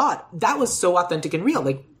my god, that was so authentic and real.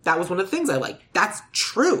 Like, that was one of the things I liked. That's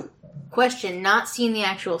true. Question, not seeing the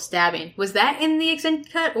actual stabbing. Was that in the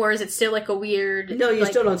extended cut, or is it still like a weird... No, you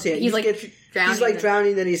still don't see it. He's like drowning. He's like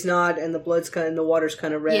drowning, then he's not, and the blood's the water's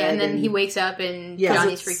kind of red. Yeah, and then he wakes up and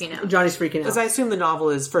Johnny's freaking out. Johnny's freaking out. Because I assume the novel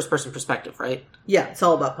is first-person perspective, right? Yeah, it's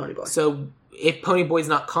all about Pony Boy. So if Pony Boy's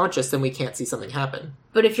not conscious, then we can't see something happen.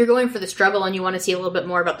 But if you're going for the struggle and you want to see a little bit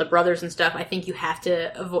more about the brothers and stuff, I think you have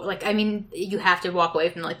to avoid, you have to walk away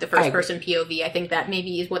from like the first person POV. I think that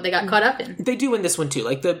maybe is what they got caught up in. They do in this one too.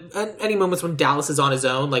 Like any moments when Dallas is on his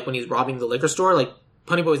own, like when he's robbing the liquor store, like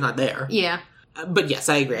Pony Boy's not there. Yeah. But yes,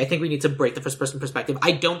 I agree. I think we need to break the first person perspective.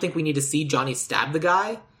 I don't think we need to see Johnny stab the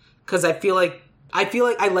guy, because I feel like I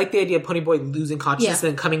like the idea of Pony Boy losing consciousness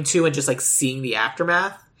and then coming to and just like seeing the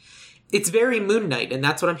aftermath. It's very Moon Knight, and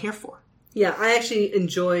that's what I'm here for. Yeah, I actually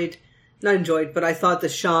but I thought the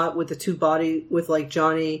shot with the two body, with like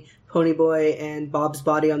Johnny, Pony Boy, and Bob's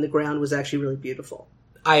body on the ground was actually really beautiful.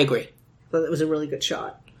 I agree. But it was a really good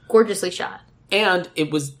shot. Gorgeously shot. And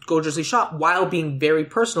it was gorgeously shot while being very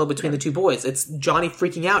personal between the two boys. It's Johnny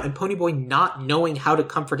freaking out and Pony Boy not knowing how to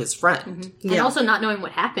comfort his friend. And also not knowing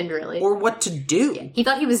what happened, really. Or what to do. Yeah. He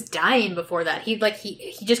thought he was dying before that. He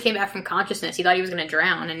just came back from consciousness. He thought he was going to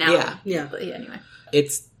drown, and now... Yeah. But anyway.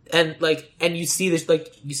 And you see this,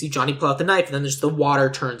 like, you see Johnny pull out the knife, and then the water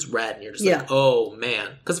turns red, and you're just like, oh, man.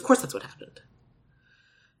 Because, of course, that's what happened.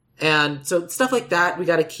 And so stuff like that we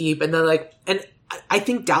got to keep. And then, like... and I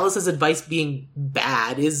think Dallas's advice being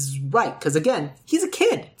bad is right, because again, he's a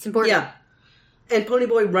kid. It's important. Yeah. And Pony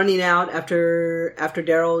Boy running out after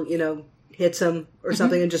Daryl, hits him or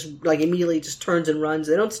something, and just like immediately just turns and runs.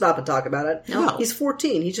 They don't stop and talk about it. No. He's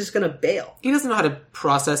 14. He's just going to bail. He doesn't know how to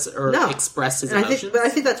process or express his emotions. I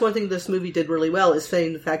think that's one thing this movie did really well, is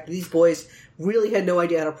saying the fact that these boys really had no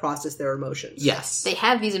idea how to process their emotions. Yes. They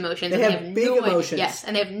have these emotions. They have big emotions. Yes,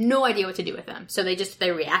 and they have no idea what to do with them. So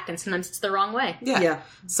they react, and sometimes it's the wrong way. Yeah.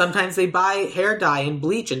 Sometimes they buy hair dye and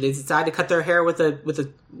bleach, and they decide to cut their hair with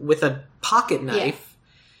a pocket knife.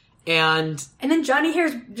 Yeah. And then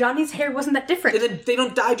Johnny's hair wasn't that different. And then they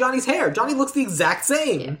don't dye Johnny's hair. Johnny looks the exact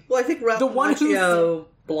same. Yeah. Well, I think Ralph Macchio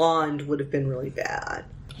blonde would have been really bad.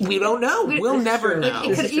 We don't know. We'll never know.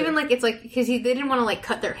 It could even because they didn't want to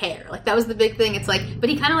cut their hair. Like, that was the big thing. It's like, but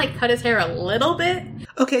he kind of cut his hair a little bit.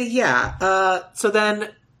 Okay, yeah. So then,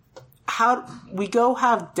 how we go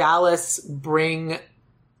have Dallas bring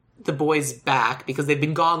the boys back because they've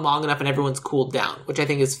been gone long enough and everyone's cooled down, which I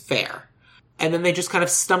think is fair. And then they just kind of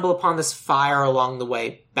stumble upon this fire along the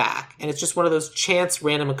way back, and it's just one of those chance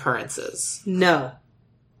random occurrences. No.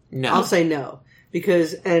 I'll say no.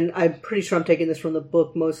 Because, and I'm pretty sure I'm taking this from the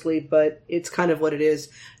book mostly, but it's kind of what it is.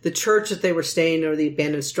 The church that they were staying, or the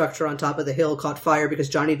abandoned structure on top of the hill, caught fire because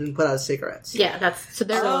Johnny didn't put out cigarettes. Yeah,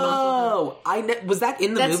 was that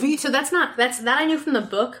in the movie? So that I knew from the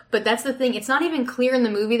book, but that's the thing. It's not even clear in the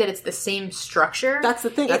movie that it's the same structure. That's the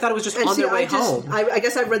thing. I thought it was just on their way home. I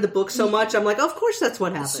guess I've read the book so much, I'm like, oh, of course that's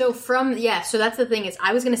what happened. So that's the thing is,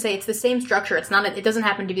 I was going to say it's the same structure. It's not. It doesn't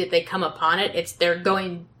happen to be that they come upon it.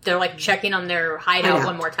 They're like checking on their hideout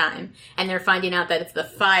one more time, and they're finding out that it's the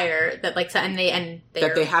fire that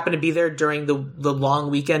they happen to be there during the long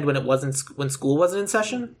weekend when school wasn't in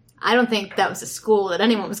session. I don't think that was a school that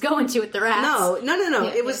anyone was going to with the rats. No.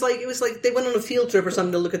 Yeah, it was like they went on a field trip or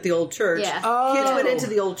something to look at the old church. Yeah. Kids went into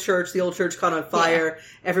the old church. The old church caught on fire.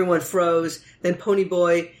 Yeah. Everyone froze. Then Pony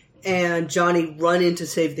Boy and Johnny run in to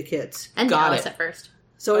save the kids. And Dallas at first.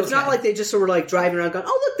 So it's not like they just were driving around going,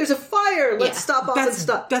 oh, look, there's a fire. Let's stop off and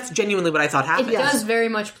stop. That's genuinely what I thought happened. It does very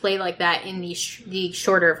much play like that in the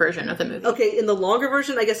shorter version of the movie. Okay, in the longer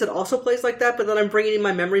version, I guess it also plays like that, but then I'm bringing in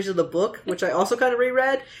my memories of the book, which I also kind of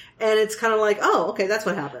reread, and it's kind of like, oh, okay, that's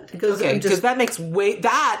what happened. Because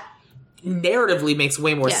narratively makes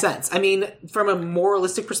way more sense. I mean, from a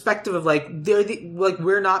moralistic perspective of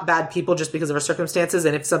we're not bad people just because of our circumstances,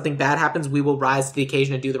 and if something bad happens, we will rise to the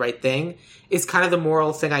occasion and do the right thing, is kind of the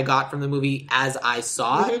moral thing I got from the movie as I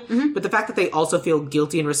saw it. Mm-hmm. But the fact that they also feel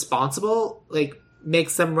guilty and responsible,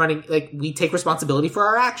 makes them we take responsibility for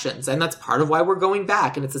our actions, and that's part of why we're going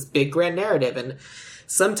back, and it's this big grand narrative, and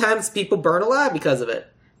sometimes people burn alive because of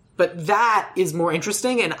it. But that is more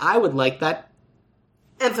interesting, and I would like that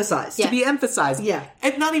emphasized. To be emphasized. Yeah.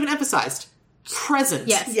 And not even emphasized. present.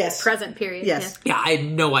 Yes. Present period. Yes. Yeah, I had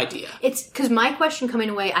no idea. It's because my question coming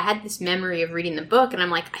away, I had this memory of reading the book, and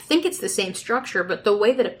I'm like, I think it's the same structure, but the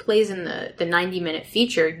way that it plays in the 90-minute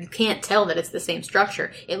feature, you can't tell that it's the same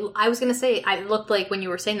structure. I was going to say, I looked like when you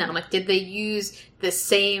were saying that, I'm like, did they use the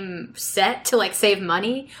same set to like save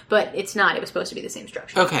money? But it's not. It was supposed to be the same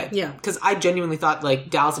structure. Okay. Yeah. Because I genuinely thought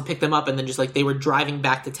like Dallas had picked them up and then just like they were driving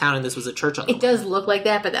back to town and this was a church on the It does look like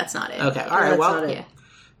that, but that's not it. Okay. All right. that's Well, not it. Yeah.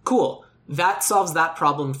 cool. That solves that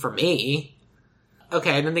problem for me.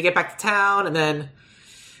 Okay, and then they get back to town, and then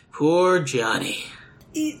poor Johnny.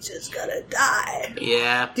 He's just gonna die.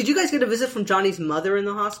 Yeah. Did you guys get a visit from Johnny's mother in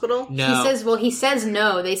the hospital? No. He says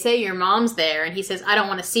no. They say your mom's there, and he says, I don't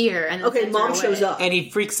want to see her. And then Okay, sends her mom away. shows up. And he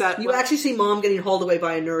freaks out. You actually see mom getting hauled away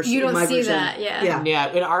by a nurse. You in don't my see version. that, yeah. Yeah.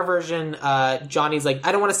 Yeah, in our version, Johnny's like,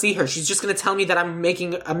 I don't want to see her. She's just going to tell me that I'm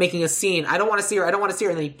making a scene. I don't want to see her. I don't want to see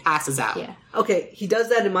her. And then he passes out. Yeah. Okay, he does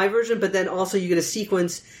that in my version, but then also you get a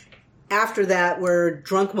sequence after that where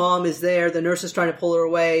drunk mom is there, the nurse is trying to pull her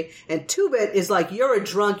away, and Two-Bit is like, you're a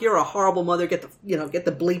drunk, you're a horrible mother, get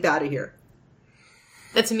the bleep out of here.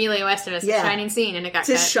 That's Emilio Estevez' Yeah. shining scene, and it got It's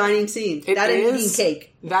his cut. shining scene. It That and is. eating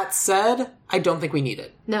cake. That said, I don't think we need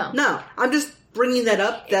it. No. No, I'm just bringing that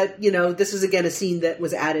up, that, this is again a scene that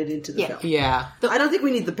was added into the Yeah. film. Yeah. I don't think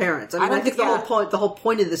we need the parents. I don't think think- the whole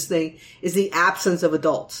point of this thing is the absence of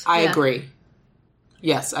adults. I Yeah. agree.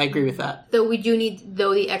 Yes, I agree with that. Though we do need,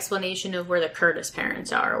 the explanation of where the Curtis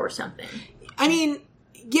parents are or something. I mean,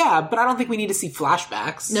 yeah, but I don't think we need to see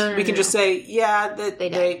flashbacks. No, we can no. just say, yeah, that They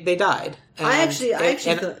died. they died. I actually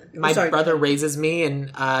and thought- my sorry. brother raises me,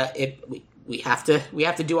 and we have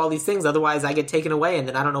to do all these things, otherwise I get taken away, and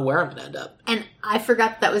then I don't know where I'm going to end up. And I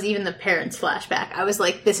forgot that was even the parents' flashback. I was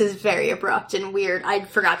like, this is very abrupt and weird. I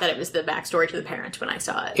forgot that it was the backstory to the parents when I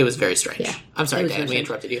saw it. It was very strange. Yeah. I'm sorry, It was Dan, very we strange.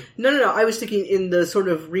 interrupted you. No. I was thinking in the sort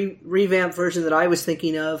of revamped version that I was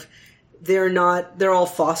thinking of, they're all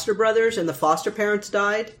foster brothers, and the foster parents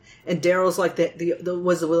died, and Daryl's like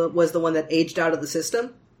was the one that aged out of the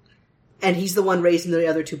system, and he's the one raising the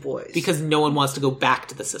other two boys. Because no one wants to go back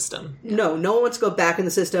to the system. No one wants to go back in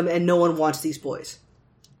the system, and no one wants these boys.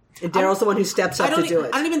 And Daryl's the one who steps up to do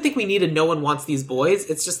it. I don't even think we need a no one wants these boys.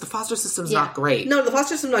 It's just the foster system's not great. No, the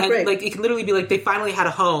foster system's not And, great. like, it can literally be like they finally had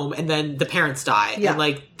a home and then the parents die. Yeah. And,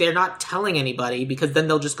 like, they're not telling anybody because then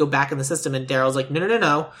they'll just go back in the system and Daryl's like,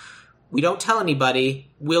 no. We don't tell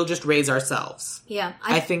anybody. We'll just raise ourselves. Yeah.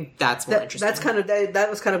 I think that's more interesting. That's kind of that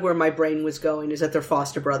was kind of where my brain was going, is that they're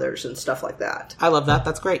foster brothers and stuff like that. I love that.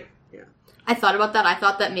 That's great. Yeah. I thought about that. I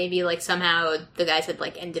thought that maybe, like, somehow the guys had,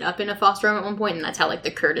 like, ended up in a foster home at one point, and that's how, like,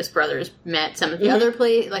 the Curtis brothers met some of the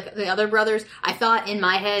the other brothers. I thought in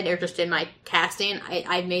my head, or just in my casting,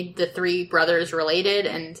 I made the three brothers related,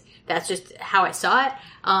 and that's just how I saw it.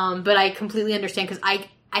 But I completely understand, because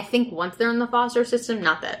I think once they're in the foster system,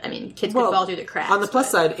 not that, I mean, kids could fall through the cracks. On the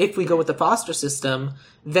plus but- side, if we go with the foster system,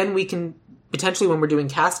 then we can potentially, when we're doing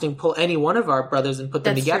casting, pull any one of our brothers and put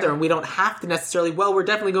them That's together, true. and we don't have to necessarily, we're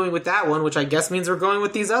definitely going with that one, which I guess means we're going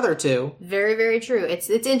with these other two. Very, very true. It's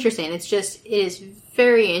interesting. It is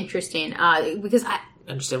very interesting, because I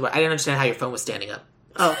I didn't understand how your phone was standing up.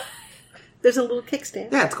 Oh, there's a little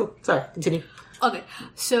kickstand. Yeah, it's cool. Sorry, continue. Okay,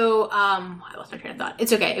 so I lost my train of thought.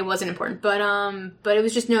 It's okay, it wasn't important, but it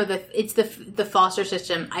was just it's the foster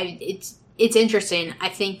system. It's interesting. I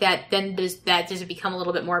think that then does it become a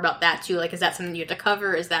little bit more about that too? Like, is that something you have to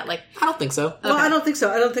cover? Is that like I don't think so. Well, I don't think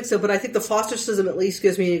so. But I think the foster system at least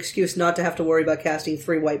gives me an excuse not to have to worry about casting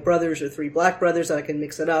 3 white brothers or 3 black brothers, that I can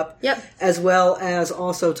mix it up. Yep. As well as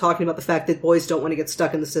also talking about the fact that boys don't want to get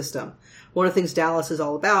stuck in the system. One of the things Dallas is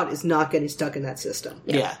all about is not getting stuck in that system.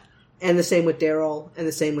 Yeah. And the same with Daryl, and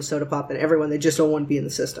the same with Soda Pop and everyone. They just don't want to be in the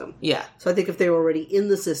system. Yeah. So I think if they were already in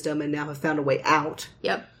the system and now have found a way out.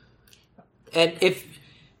 Yep. And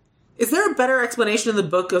is there a better explanation in the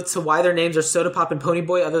book as to why their names are Soda Pop and Pony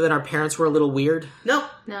Boy other than our parents were a little weird? No.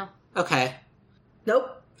 Okay.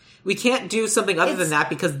 Nope. We can't do something other than that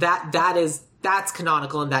because that's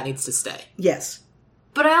canonical and that needs to stay. Yes.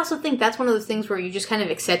 But I also think that's one of those things where you just kind of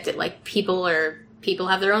accept it. Like, people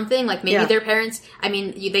have their own thing. Like, maybe Yeah. their parents, I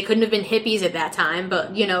mean, they couldn't have been hippies at that time,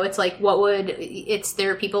 but, it's like,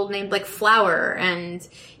 there are people named, like, Flower, and,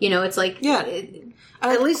 it's like... Yeah.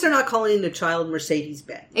 At least they're not calling the child Mercedes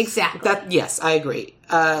Benz. Exactly. Yes, I agree.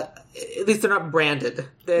 At least they're not branded.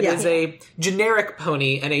 It Yeah. is a generic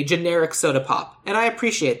pony and a generic Soda Pop. And I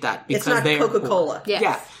appreciate that because It's not they are Coca-Cola. cool. Yes.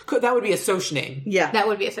 Yeah. That would be a social name. Yeah. That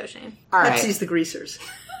would be a social name. All right. Pepsi's the greasers.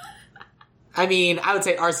 I mean, I would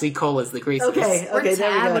say RC Cola is the greasers. Okay. Or Okay, there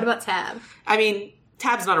we Tab. go. What about Tab? I mean,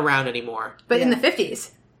 Tab's not around anymore. But in Yeah. the 50s.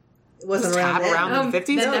 It wasn't Tab around around then. in the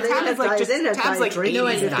 50s? no, No, they Tab had is like just they had Tab's like drinking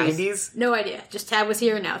 80s, in the 90s. No idea. Just Tab was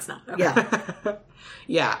here, now it's not. Okay. Yeah.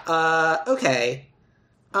 Yeah. Okay.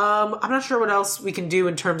 I'm not sure what else we can do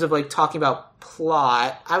in terms of like talking about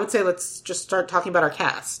plot. I would say let's just start talking about our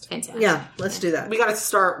cast. Fantastic. Yeah, let's do that. We got to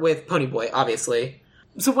start with Ponyboy, obviously.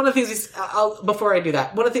 So one of the things before I do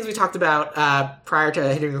that, one of the things we talked about prior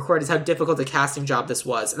to hitting record is how difficult a casting job this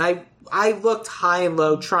was, and I looked high and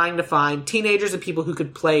low trying to find teenagers and people who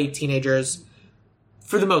could play teenagers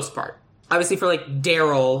for the most part. Obviously, for like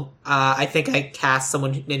Daryl, I think I cast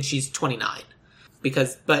someone and she's 29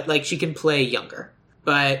 but like she can play younger.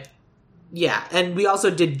 But yeah, and we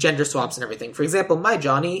also did gender swaps and everything. For example, my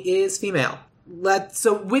Johnny is female.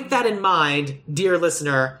 So with that in mind, dear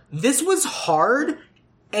listener, this was hard.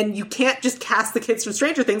 And you can't just cast the kids from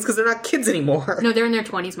Stranger Things because they're not kids anymore. No, they're in their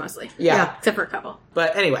 20s mostly. Yeah. Except for a couple.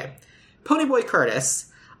 But anyway, Ponyboy Curtis,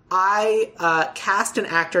 I cast an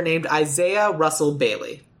actor named Isaiah Russell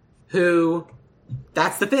Bailey, who,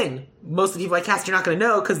 that's the thing. Most of the people I cast you're not going to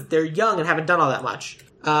know because they're young and haven't done all that much.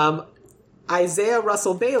 Isaiah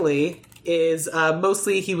Russell Bailey is,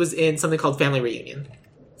 mostly he was in something called Family Reunion.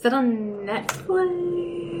 Is that on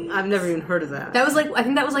Netflix? I've never even heard of that. That was like, I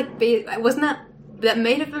think that was like, wasn't that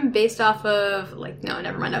may have been based off of, like, no,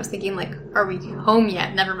 never mind. I was thinking, like, Are We Home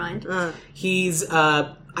Yet? Never mind. He's,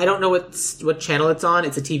 I don't know what channel it's on.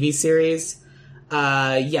 It's a TV series.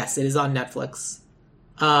 Yes, it is on Netflix.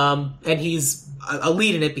 And he's a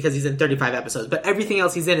lead in it because he's in 35 episodes. But everything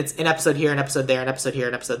else he's in, it's an episode here, an episode there, an episode here,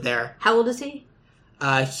 an episode there. How old is he?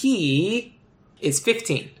 He is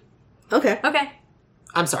 15. Okay. Okay.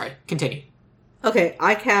 I'm sorry. Continue. Okay,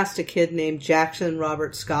 I cast a kid named Jackson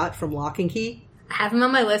Robert Scott from Lock and Key. I have him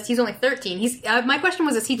on my list. He's only 13. He's my question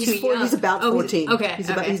was, is he too young? He's about 14. Okay.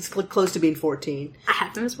 He's close to being 14. I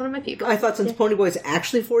have him as one of my people. I thought since Ponyboy's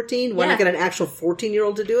actually 14, why not get an actual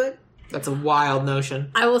 14-year-old to do it? That's a wild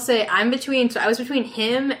notion. I will say I was between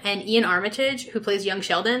him and Ian Armitage, who plays young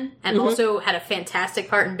Sheldon, and also had a fantastic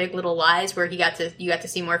part in Big Little Lies, where you got to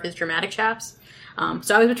see more of his dramatic chops.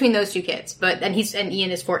 So I was between those two kids, and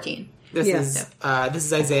Ian is 14. This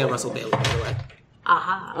is Isaiah Russell Bailey, by the way.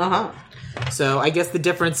 Aha. So I guess the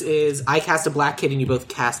difference is I cast a black kid and you both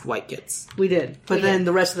cast white kids. We did. But then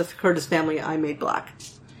the rest of the Curtis family, I made black.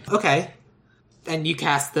 Okay. And you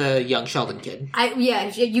cast the young Sheldon kid.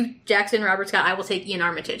 You, Jackson, Robert Scott, I will take Ian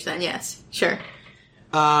Armitage then, yes. Sure.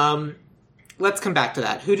 Let's come back to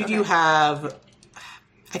that. Who did you have?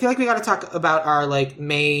 I feel like we got to talk about our, like,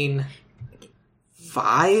 main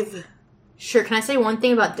 5. Sure. Can I say one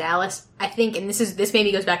thing about Dallas? I think, and this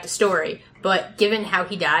maybe goes back to story, but given how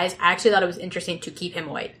he dies, I actually thought it was interesting to keep him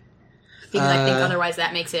white. Because I think otherwise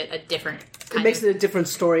that makes it a different It makes it a different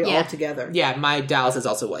story altogether. Yeah, my Dallas is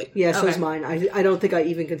also white. Yeah, so is mine. I don't think I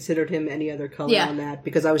even considered him any other color on that,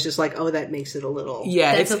 because I was just like, oh, that makes it a little...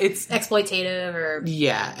 Yeah, it's exploitative or...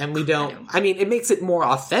 Yeah, and we don't... I mean, it makes it more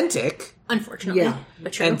authentic. Unfortunately. Yeah.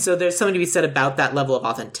 But true. And so there's something to be said about that level of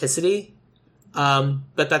authenticity.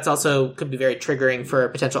 But that's also could be very triggering for a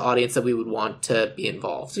potential audience that we would want to be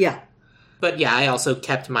involved. Yeah. But yeah, I also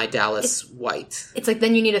kept my Dallas white. It's like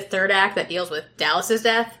then you need a third act that deals with Dallas's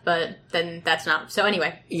death, but then that's not... So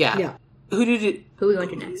anyway. Yeah. Who are we going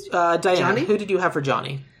to next? Diana, Johnny? who did you have for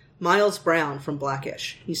Johnny? Miles Brown from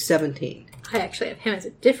Blackish. He's 17. I actually have him as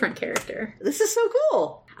a different character. This is so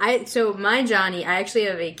cool. So my Johnny, I actually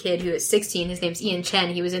have a kid who is 16. His name's Ian Chen.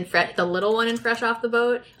 He was in the little one in Fresh Off the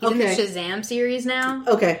Boat. He's in the Shazam series now.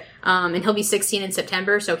 Okay. And he'll be 16 in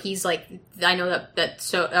September. So he's like, I know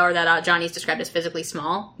that Johnny's described as physically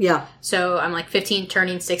small. Yeah. So I'm like 15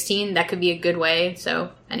 turning 16. That could be a good way.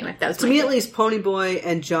 So anyway, that was to me at least. Ponyboy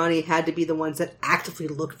and Johnny had to be the ones that actively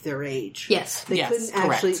looked their age. Yes.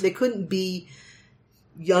 They couldn't be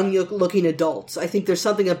young-looking adults. I think there's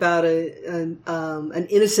something about an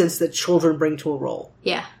innocence that children bring to a role.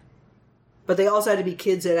 Yeah. But they also had to be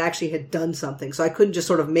kids that actually had done something. So I couldn't just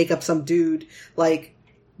sort of make up some dude like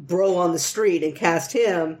bro on the street and cast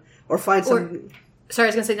him, or find some... Sorry, I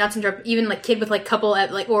was gonna say, not to interrupt, even like kid with like couple,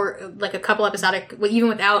 or like a couple episodic, even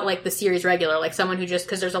without like the series regular, like someone who just,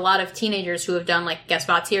 because there's a lot of teenagers who have done like guest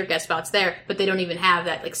spots here, guest spots there, but they don't even have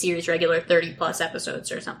that like series regular 30 plus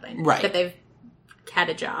episodes or something. Right. That they've had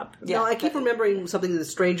a job. Yeah, no, I keep remembering something the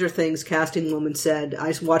Stranger Things casting woman said.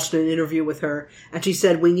 I watched an interview with her, and she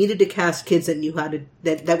said we needed to cast kids that knew how to,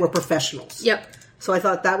 that were professionals. Yep. So I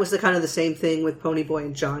thought that was the kind of the same thing with Ponyboy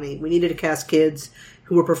and Johnny. We needed to cast kids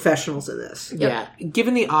who were professionals in this. Yep. Yeah.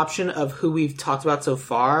 Given the option of who we've talked about so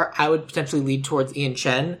far, I would potentially lead towards Ian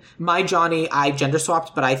Chen. My Johnny, I gender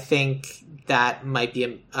swapped, but I think that might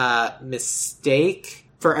be a mistake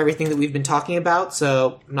for everything that we've been talking about,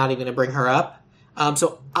 so I'm not even going to bring her up.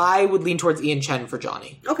 So I would lean towards Ian Chen for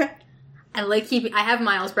Johnny. Okay. I have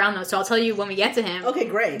Miles Brown though, so I'll tell you when we get to him. Okay,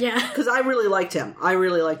 great. Yeah. Because I really liked him. I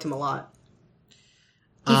really liked him a lot.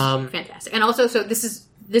 He's fantastic. And also, so this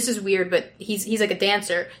is weird, but he's like a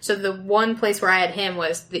dancer. So the one place where I had him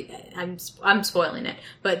was I'm spoiling it,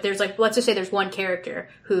 but there's like, let's just say there's one character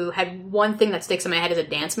who had one thing that sticks in my head as a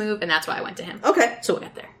dance move, and that's why I went to him. Okay. So we'll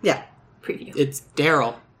get there. Yeah. Preview. It's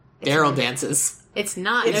Daryl. Daryl dances. It's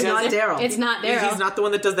not. It's not Daryl. It's not Daryl. He's not the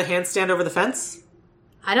one that does the handstand over the fence?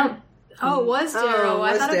 I don't. Oh, it was Daryl. Oh,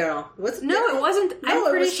 I was thought Daryl. No, it wasn't. No, I'm it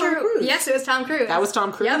pretty was Tom sure. Cruise. Yes, it was Tom Cruise. That was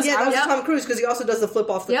Tom Cruise? Yep. Yeah, that was Yep. Tom Cruise because he also does the flip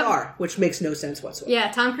off the Yep. car, which makes no sense whatsoever.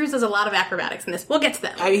 Yeah, Tom Cruise does a lot of acrobatics in this. We'll get to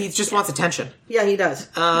that. He just wants attention. Yeah, he does.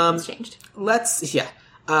 It's changed. Let's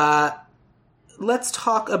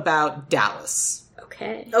talk about Dallas.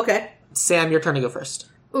 Okay. Okay. Sam, your turn to go first.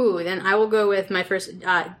 Ooh, then I will go with my first,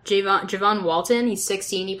 Javon Walton. He's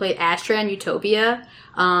 16. He played Astra in Utopia.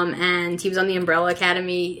 And he was on the Umbrella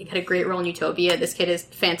Academy. He had a great role in Utopia. This kid is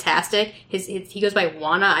fantastic. He goes by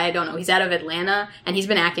Wana. I don't know. He's out of Atlanta, and he's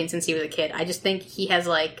been acting since he was a kid. I just think he has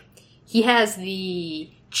the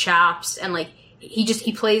chops, and like,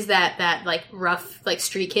 he plays that like rough, like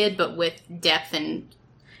street kid, but with depth and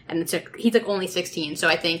he's like only 16. So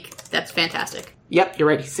I think that's fantastic. Yep, you're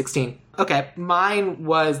right. He's 16. Okay, mine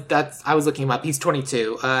was I was looking him up. He's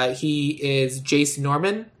 22. He is Jace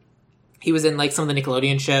Norman. He was in like some of the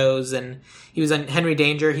Nickelodeon shows, and he was on Henry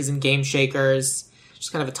Danger. He's in Game Shakers.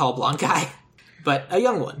 Just kind of a tall blonde guy, but a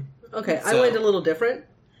young one. Okay, I So- went a little different.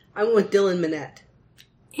 I went with Dylan Minnette.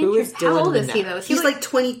 Who is How old Dylan is he Minnette? though? Is he He's like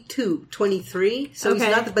 22, 23, so he's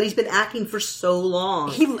Okay. not, but he's been acting for so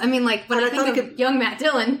long. I mean, like, when And I I thought think he of could- young Matt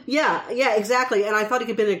Dillon, Yeah, exactly. And I thought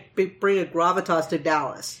he could bring a gravitas to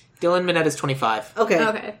Dallas. Dylan Minnette is 25.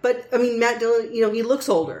 Okay. But, I mean, Matt Dillon, he looks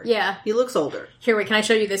older. yeah. He looks older. Here, wait, can I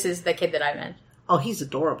show you? This is the kid that I meant. Oh, he's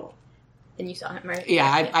adorable. And you saw him, right?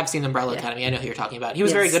 Yeah, I've seen Umbrella Yeah. Academy. I know who you're talking about. He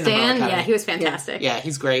was Yeah, very good in Umbrella Stan, Academy. yeah, he was fantastic. Yeah,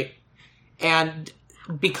 he's great. And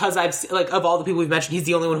because of all the people we've mentioned, he's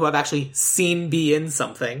the only one who I've actually seen be in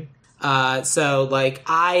something. So, like,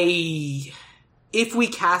 if we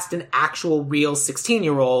cast an actual real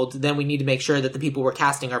 16-year-old, then we need to make sure that the people we're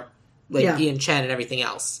casting are, like, Yeah. Ian Chen and everything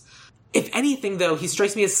else. If anything, though, he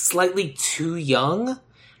strikes me as slightly too young.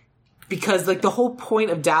 Because, like, the whole point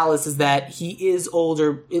of Dallas is that he is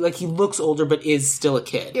older, like, he looks older, but is still a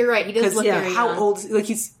kid. You're right, he does look very how young. old, like,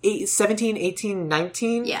 he's 17, 18,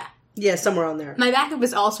 19? Yeah. Yeah, somewhere on there. My backup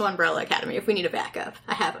is also Umbrella Academy, if we need a backup.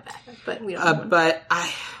 I have a backup, but we don't have one. But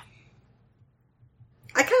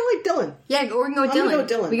I kind of like Dylan. Yeah, we can go with I'm Dylan. gonna go with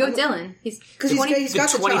Dylan. We go with Dylan. He's 'Cause 20, he's the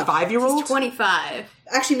got the chops. 25-year-old? he's 25.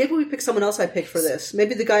 Actually, maybe we pick someone else I picked for this.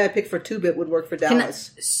 Maybe the guy I picked for 2-Bit would work for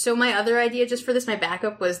Dallas. So my other idea just for this, my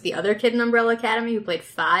backup was the other kid in Umbrella Academy who played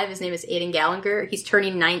 5. His name is Aiden Gallagher. He's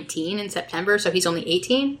turning 19 in September, so he's only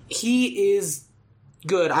 18. he is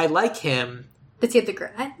good. I like him. Does he have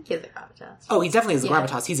I think he has the gravitas. Oh, he definitely has the Yeah.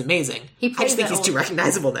 gravitas. He's amazing. He I plays just think that he's too old-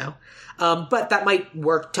 recognizable now. But that might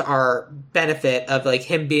work to our benefit of, like,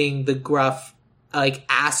 him being the gruff, like,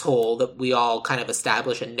 asshole that we all kind of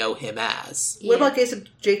establish and know him as. What Yeah. about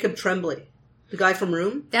Jacob Tremblay? The guy from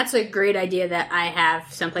Room? That's a great idea that I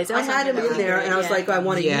have someplace else. I had him in there, and I was like, I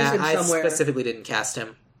want to use Yeah, him I somewhere. specifically didn't cast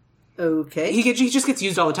him. Okay. He just gets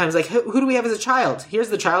used all the time. It's like, who do we have as a child? Here's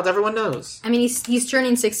the child everyone knows. I mean, he's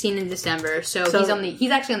turning 16 in December, so he's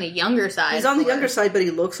actually on the younger side. He's on the younger side, but he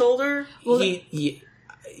looks older.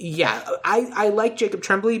 Yeah, I like Jacob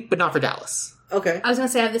Tremblay, but not for Dallas. Okay. I was gonna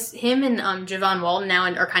say I have him and Javon Walton now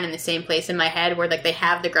are kind of in the same place in my head where like they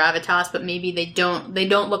have the gravitas, but maybe they don't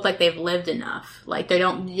look like they've lived enough. Like they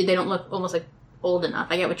don't look almost like old enough.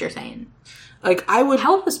 I get what you're saying. Like, I would...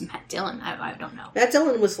 How old was Matt Dillon? I don't know. Matt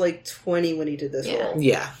Dillon was like 20 when he did this Yeah. role.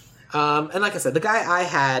 Yeah. And like I said, the guy I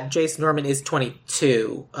had, Jace Norman, is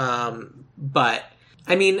 22. But,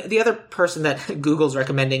 I mean, the other person that Google's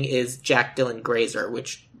recommending is Jack Dylan Grazer,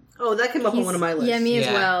 which... Oh, that came up on one of my lists. Yeah, me as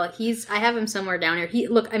Yeah. well. I have him somewhere down here.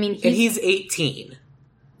 And he's 18.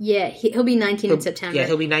 Yeah, he'll be 19 in September. Yeah,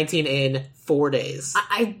 he'll be 19 in 4 days.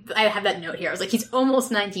 I have that note here. I was like, he's almost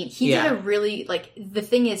 19. He Yeah. did a really, like, the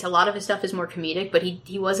thing is, a lot of his stuff is more comedic, but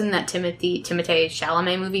he was in that Timothée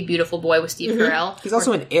Chalamet movie, Beautiful Boy with Steve Carell. He's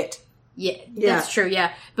also in It. Yeah, Yeah. that's true,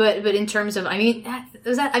 yeah. But in terms of, I mean,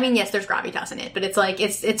 yes, there's gravitas in it, but it's like,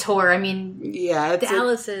 it's horror. I mean, Yeah, it's...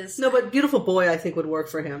 Dallas is... No, but Beautiful Boy, I think, would work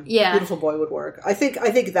for him. Yeah. Beautiful Boy would work. I think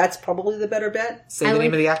that's probably the better bet. Say I the like-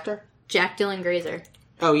 name of the actor? Jack Dylan Grazer.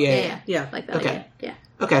 Oh, yeah. Yeah. Yeah. Like that, Okay. yeah.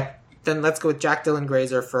 Okay. Then let's go with Jack Dylan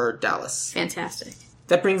Grazer for Dallas. Fantastic.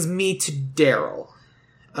 That brings me to Daryl.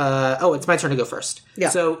 It's my turn to go first. Yeah.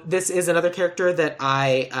 So this is another character that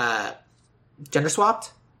I gender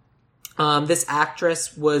swapped. This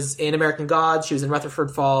actress was in American Gods. She was in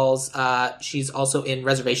Rutherford Falls. She's also in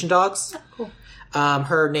Reservation Dogs. Oh, cool.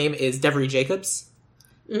 Her name is Devery Jacobs.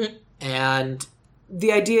 Mm-hmm. And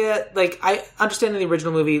the idea, like, I understand in the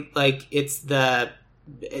original movie, like, it's a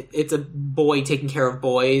boy taking care of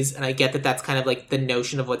boys, and I get that that's kind of, like, the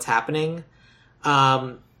notion of what's happening.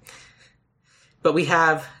 But we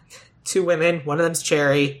have two women, one of them's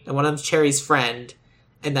Cherry, and one of them's Cherry's friend,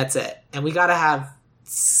 and that's it. And we gotta have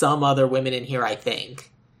some other women in here, I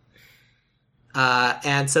think.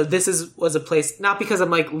 And so this was a place, not because I'm,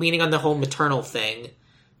 like, leaning on the whole maternal thing,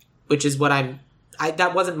 which is what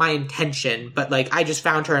that wasn't my intention, but, like, I just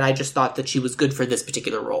found her and I just thought that she was good for this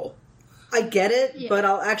particular role. I get it, but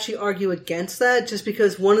I'll actually argue against that, just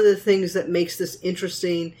because one of the things that makes this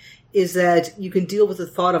interesting is that you can deal with the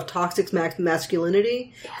thought of toxic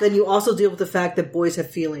masculinity, then you also deal with the fact that boys have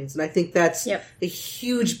feelings. And I think that's a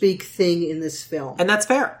huge, big thing in this film. And that's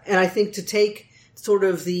fair. And I think to take sort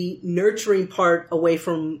of the nurturing part away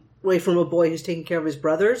from a boy who's taking care of his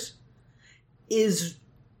brothers is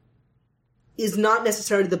not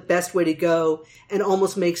necessarily the best way to go, and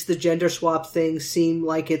almost makes the gender swap thing seem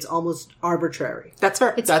like it's almost arbitrary. That's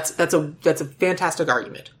fair. That's a fantastic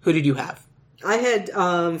argument. Who did you have? I had,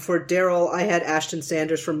 for Daryl, I had Ashton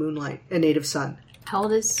Sanders from Moonlight, A Native Son. How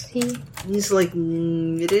old is he? He's like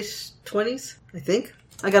mid-ish 20s, I think.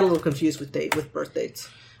 I got a little confused with birth dates.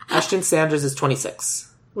 Ashton Sanders is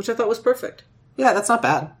 26. Which I thought was perfect. Yeah, that's not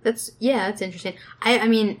bad. That's interesting. I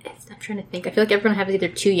mean, I'm trying to think. I feel like everyone has either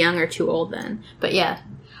too young or too old then. But yeah.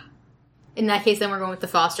 In that case, then we're going with the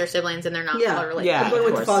foster siblings, and they're not blood related. Yeah, I'm going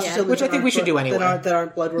with the foster siblings, which I think we should do anyway. That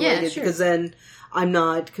aren't blood related, sure. Because then I'm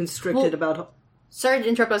not constricted about... Sorry to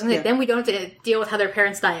interrupt. I was going to say, then we don't have to deal with how their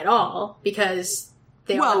parents die at all, because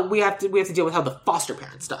they we have to deal with how the foster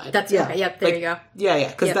parents died. That's okay. Yep, there you go. Yeah,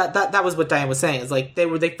 because that was what Diane was saying. Is like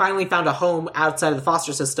they finally found a home outside of the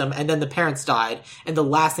foster system, and then the parents died, and the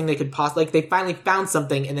last thing they could possibly they finally found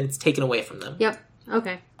something, and then it's taken away from them. Yep.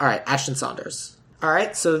 Okay. All right, Ashton Saunders. All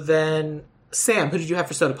right, so then Sam, who did you have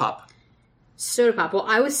for Soda Pop? Soda Pop. Well,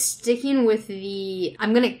 I was sticking with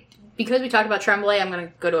because we talked about Tremblay, I'm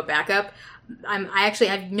gonna go to a backup. I actually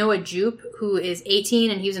have Noah Jupe, who is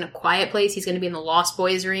 18, and he was in A Quiet Place. He's going to be in the Lost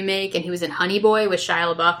Boys remake, and he was in Honey Boy with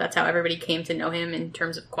Shia LaBeouf. That's how everybody came to know him in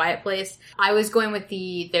terms of Quiet Place. I was going with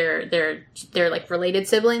their like related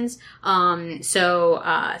siblings. So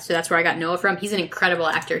that's where I got Noah from. He's an incredible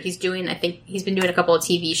actor. I think he's been doing a couple of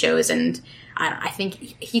TV shows, and I think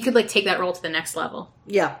he could like take that role to the next level.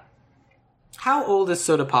 Yeah. How old is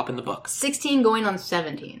Soda Pop in the books? 16 going on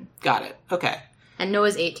 17. Got it. Okay. And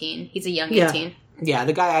Noah's 18. He's a young 18. Yeah,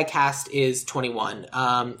 the guy I cast is 21.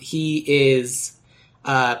 He is,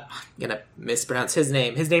 I'm going to mispronounce his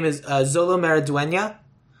name. His name is Xolo Maridueña,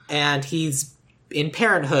 and he's in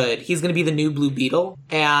Parenthood. He's going to be the new Blue Beetle,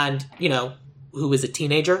 and, who is a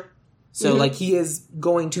teenager. So, he is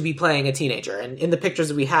going to be playing a teenager. And in the pictures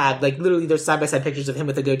that we had, literally there's side-by-side pictures of him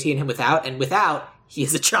with a goatee and him without, and without, he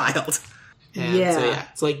is a child. And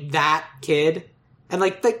so, it's that kid. And,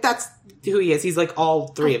 that's who he is. He's, all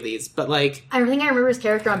three of these. But, I think I remember his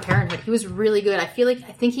character on Parenthood. He was really good. I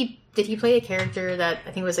think he play a character that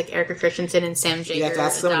I think was, Erica Christensen and Sam Jaeger. You have to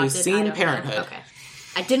ask someone who's seen Parenthood. Okay.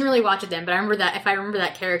 I didn't really watch it then, but I remember that, if I remember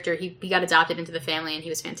that character, he got adopted into the family, and he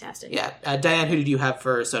was fantastic. Yeah. Diane, who did you have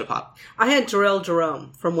for Soda Pop? I had Jarrell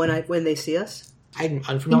Jerome from When They See Us. I'm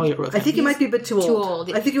unfamiliar with him. I think he might be a bit too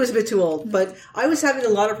old. I think he was a bit too old. But I was having a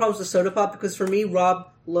lot of problems with Soda Pop because for me,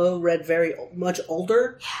 Rob Lowe read very much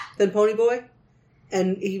older than Ponyboy.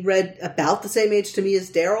 And he read about the same age to me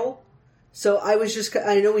as Daryl. So I was just,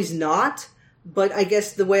 I know he's not, but I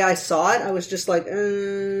guess the way I saw it, I was just like,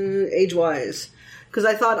 age-wise. Because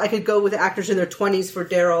I thought I could go with actors in their 20s for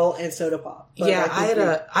Daryl and Soda Pop. But yeah, I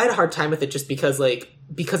had a hard time with it just because,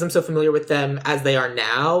 because I'm so familiar with them as they are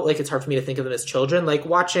now, it's hard for me to think of them as children.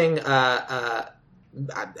 Watching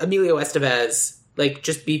Emilio Estevez,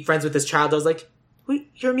 just be friends with this child, I was like, wait,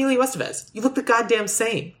 you're Emilio Estevez. You look the goddamn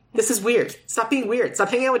same. This is weird. Stop being weird. Stop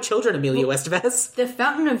hanging out with children, Emilio Estevez. The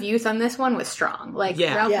Fountain of Youth on this one was strong. Ralph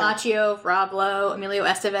Macchio, Rob Lowe, Emilio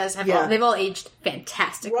Estevez, they've all aged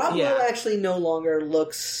fantastically. Rob Lowe actually no longer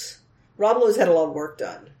looks... Rob Lowe's had a lot of work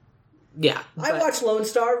done. Yeah. I watched Lone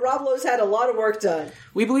Star. Rob Lowe's had a lot of work done.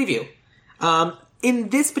 We believe you. In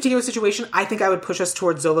this particular situation, I think I would push us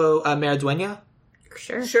towards Xolo Maridueña.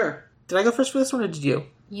 Sure. Did I go first for this one, or did you?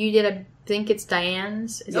 You did. I think it's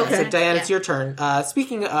Diane's. Okay, so Diane, it's your turn.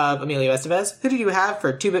 Speaking of Emilio Estevez, who do you have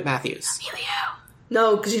for Two-Bit Matthews? Emilio.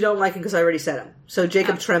 No, because you don't like him because I already said him. So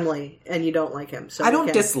Jacob Tremblay, and you don't like him. So I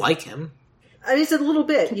don't dislike him. I mean, it's a little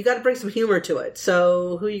bit. You got to bring some humor to it.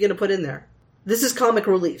 So who are you going to put in there? This is comic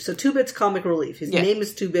relief. So 2-Bit's comic relief. His name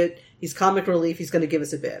is 2-Bit. He's comic relief. He's going to give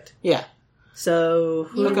us a bit. Yeah. So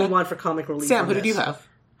who do we want for comic relief? Sam, who did you have?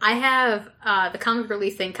 I have the comic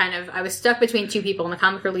relief thing kind of... I was stuck between two people, and the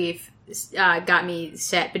comic relief got me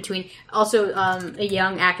set between... Also, a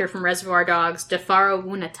young actor from Reservoir Dogs, Defaro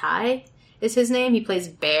Wunatai is his name. He plays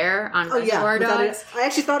Bear on Reservoir Dogs. I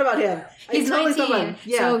actually thought about him. He's totally 19,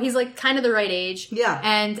 so he's like kind of the right age. Yeah.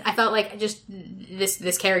 And I felt like just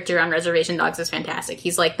this character on Reservation Dogs is fantastic.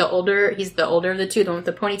 He's like the older of the two, the one with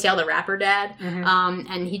the ponytail, the rapper dad.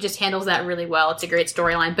 Mm-hmm. And he just handles that really well. It's a great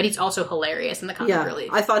storyline, but he's also hilarious in the comic relief.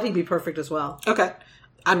 I thought he'd be perfect as well. Okay.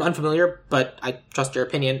 I'm unfamiliar, but I trust your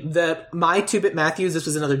opinion. My 2-Bit Matthews, this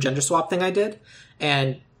was another gender swap thing I did.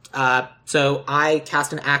 And so I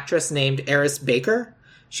cast an actress named Eris Baker.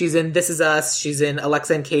 She's in This Is Us. She's in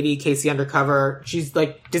Alexa and Katie, Casey Undercover. She's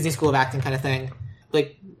like Disney School of Acting kind of thing.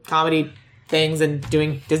 Like comedy things and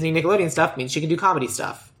doing Disney Nickelodeon stuff means she can do comedy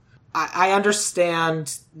stuff. I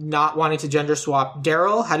understand not wanting to gender swap.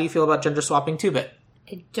 Daryl, how do you feel about gender swapping 2-Bit?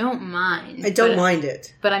 I don't mind. I don't mind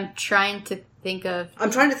it. But I'm trying to think of...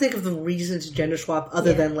 I'm trying to think of the reason to gender swap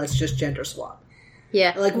other than let's just gender swap.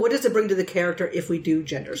 Yeah. Like, what does it bring to the character if we do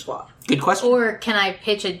gender swap? Good question. Or can I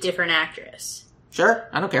pitch a different actress? Sure,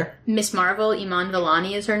 I don't care. Miss Marvel, Iman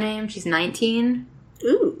Vellani is her name. She's 19.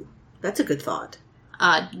 Ooh, that's a good thought.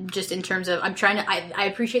 Just in terms of, I'm trying to, I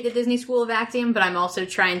appreciate the Disney School of Acting, but I'm also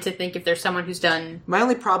trying to think if there's someone who's done... My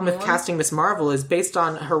only problem with casting Miss Marvel is based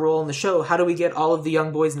on her role in the show, how do we get all of the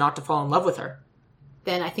young boys not to fall in love with her?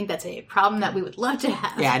 Then I think that's a problem that we would love to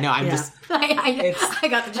have. Yeah, no, I'm just... I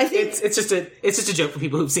got the joke. It's just a joke for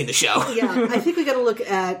people who've seen the show. Yeah, I think we got to look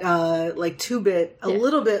at like 2-Bit a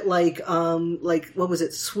little bit like what was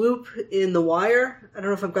it, Swoop in The Wire? I don't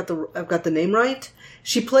know if I've got the name right.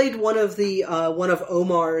 She played one of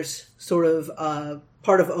Omar's sort of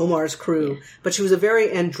part of Omar's crew, but she was a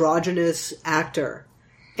very androgynous actor,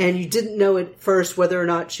 and you didn't know at first whether or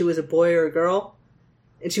not she was a boy or a girl.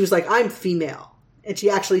 And she was like, "I'm female." And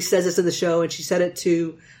she actually says this in the show, and she said it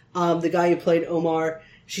to the guy who played Omar.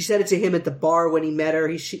 She said it to him at the bar when he met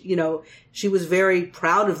her. She was very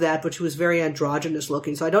proud of that, but she was very androgynous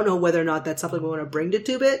looking. So I don't know whether or not that's something we want to bring to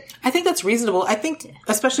 2-Bit. I think that's reasonable. I think,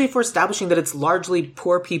 especially if we're establishing that it's largely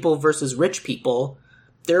poor people versus rich people,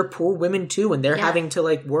 they're poor women too, and they're having to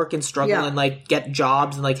like work and struggle and like get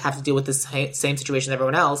jobs and like have to deal with the same situation as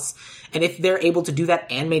everyone else. And if they're able to do that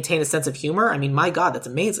and maintain a sense of humor, I mean, my God, that's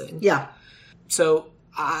amazing. Yeah. So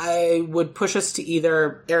I would push us to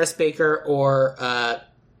either Eris Baker or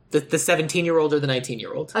the 17-year-old or the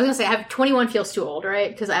 19-year-old. I was going to say, I have 21 feels too old, right?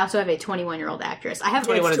 Because I also have a 21-year-old actress. I have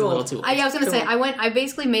 21 is a little too old. I was going to say, I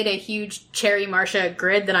basically made a huge Cherry Marsha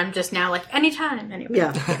grid that I'm just now like, anytime. Anyway.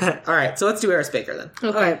 Yeah. All right, so let's do Eris Baker then.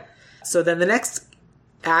 Okay. All right. So then the next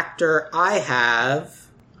actor I have...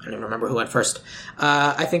 I don't even remember who went first.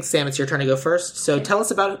 I think, Sam, it's your turn to go first. So tell us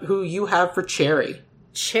about who you have for Cherry.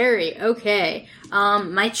 Cherry, okay.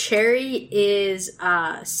 My Cherry is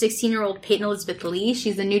 16-year-old Peyton Elizabeth Lee.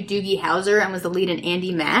 She's the new Doogie Howser and was the lead in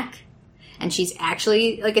Andy Mack. And she's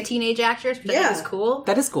actually like a teenage actress, which I think is cool.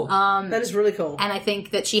 That is cool. That is really cool. And I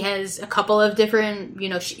think that she has a couple of different,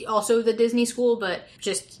 she also the Disney School, but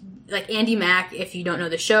just like Andy Mack, if you don't know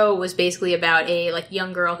the show, was basically about a like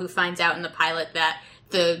young girl who finds out in the pilot that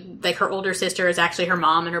her older sister is actually her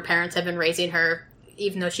mom and her parents have been raising her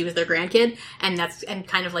even though she was their grandkid, and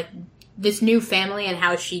kind of like this new family and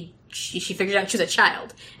how she figured out she was a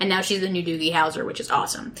child, and now she's the new Doogie Howser, which is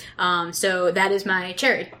awesome. So that is my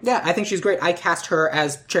Cherry. Yeah, I think she's great. I cast her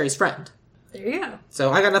as Cherry's friend. There you go.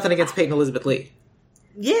 So I got nothing against Peyton Elizabeth Lee.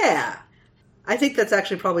 Yeah. I think that's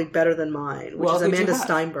actually probably better than mine, which is Amanda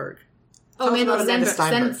Steinberg. Oh, Amanda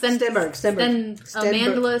Stenberg.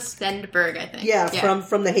 Amanda Stenberg, I think. Yeah,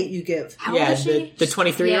 from The Hate U Give. How old is she? The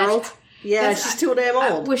 23-year-old? Yeah, she's too damn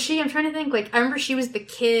old. Was she? I'm trying to think. Like, I remember she was the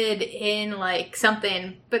kid in like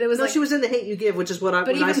something, but it was she was in The Hate U Give, which is when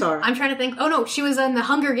I saw her. I'm trying to think. Oh no, she was in The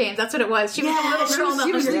Hunger Games. That's what it was. She was a little girl in The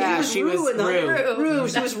Hunger Games. She was Rue.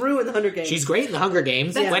 She was Rue in The Hunger Games. She's great in The Hunger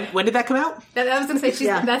Games. When did that come out? I was going to say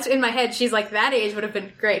that's in my head. She's like that age would have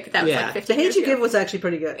been great, but that was like 15 The years Hate U ago. Give was actually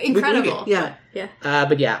pretty good. Incredible. Yeah.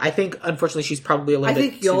 But yeah, I think unfortunately she's probably a little bit I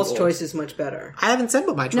think too y'all's old. choice is much better. I haven't said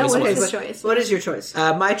what my choice No, what was. is his choice? What is your choice?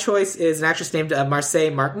 My choice is an actress named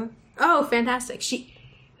Marseille Martin. Oh, fantastic! She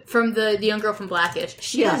from the young girl from Blackish.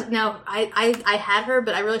 She has now. I had her,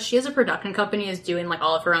 but I realized she has a production company is doing like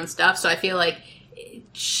all of her own stuff. So I feel like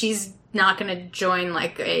she's not going to join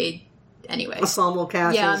like ensemble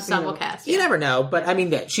cast. Yeah, ensemble cast. You never know, but I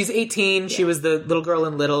mean, she's 18. She was the little girl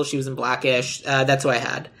in Little. She was in Blackish. That's who I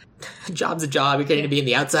had. Job's a job. You're getting to be in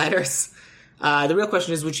The Outsiders. The real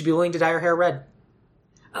question is, would she be willing to dye her hair red?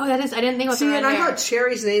 Oh, that is. I didn't think about See, the red and I hair. thought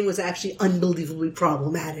Cherry's name was actually unbelievably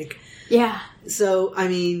problematic. Yeah. So, I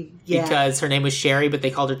mean, yeah. Because her name was Sherry, but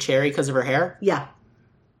they called her Cherry because of her hair? Yeah.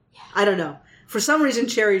 I don't know. For some reason,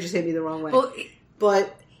 Cherry just hit me the wrong way. Well,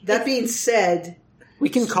 But that being said... We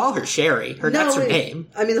can call her Sherry. That's her name.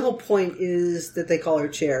 I mean, the whole point is that they call her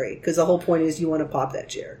Cherry. Because the whole point is you want to pop that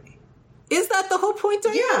cherry. Is that the whole point,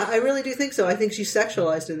 Diana? Yeah, I really do think so. I think she's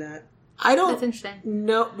sexualized in that. I don't that's interesting.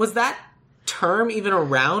 know. Was that term even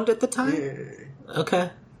around at the time? Okay.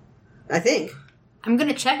 I think. I'm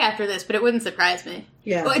gonna check after this, but it wouldn't surprise me.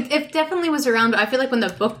 Yeah. Well, it definitely was around. I feel like when the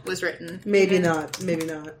book was written. Maybe not. Maybe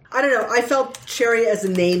not. I don't know. I felt Cherry as a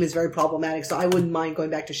name is very problematic, so I wouldn't mind going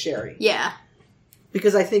back to Sherry. Yeah.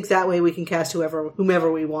 Because I think that way we can cast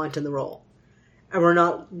whomever we want in the role. And we're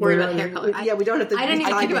not... Worried about hair color. Yeah, we don't have to... I didn't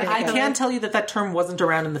even think about hair I color. can tell you that term wasn't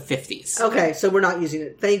around in the 50s. Okay, so we're not using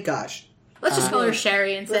it. Thank gosh. Let's just call her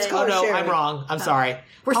Sherry and Let's say. call Oh, no, Sherry. I'm wrong. I'm sorry.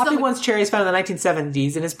 We're Poppy still- One's Cherry is found in the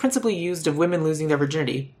 1970s and is principally used of women losing their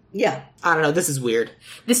virginity. Yeah. I don't know. This is weird.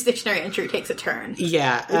 This dictionary entry takes a turn.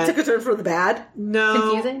 Yeah. It took a turn for the bad. No.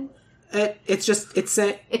 Confusing? It's just... It's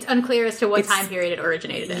unclear as to what time period it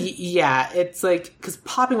originated in. yeah, it's like... Because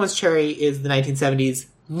Popping One's Cherry is the 1970s.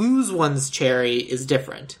 Lose One's Cherry is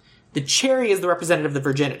different. The cherry is the representative of the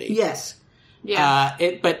virginity. Yes. Yeah.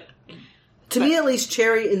 But To me, at least,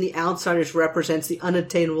 Cherry in The Outsiders represents the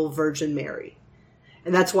unattainable Virgin Mary.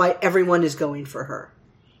 And that's why everyone is going for her.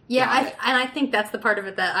 Yeah, I think that's the part of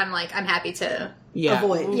it that I'm happy to yeah.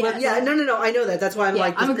 Avoid. Yeah. Yeah, no, I know that. That's why I'm Yeah,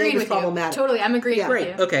 like, this I'm agreeing name is with you. problematic. Totally, I'm agreeing Yeah. with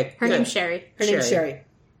Great. you. Okay. Her good. name's Sherry. Her name's Sherry.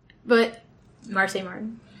 But Marseille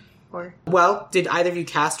Martin. Or Well, did either of you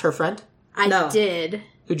cast her friend? I No. did.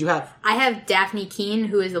 Who'd you have? I have Daphne Keane,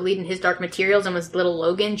 who is the lead in His Dark Materials and was Little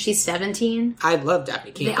Logan. She's 17. I love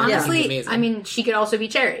Daphne Keane. They I think she's honestly, amazing. I mean, she could also be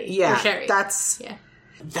Cherry. yeah, Or Sherry. that's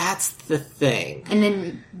the thing. And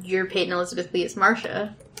then you're Peyton Elizabeth Lee as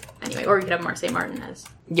Marcia. Anyway, or you could have Marseille Martin as.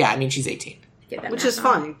 Yeah, I mean she's 18. Get that Which math is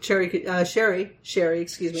wrong. fine. Sherry,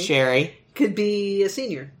 excuse me, Sherry. could be a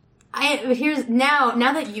senior. But here's the thing. Now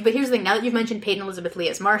that you've mentioned Peyton Elizabeth Lee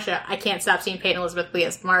as Marcia, I can't stop seeing Peyton Elizabeth Lee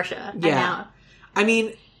as Marcia. And Yeah. now, I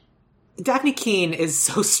mean, Daphne Keane is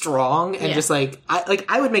so strong, and Yeah. just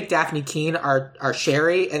I would make Daphne Keane our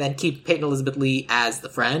Sherry, and then keep Peyton Elizabeth Lee as the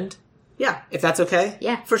friend, Yeah, if that's okay.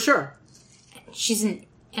 yeah, for sure.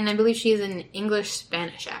 and I believe she's an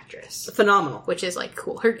English-Spanish actress, Phenomenal. which is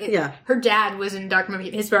cool. Yeah. Her dad was in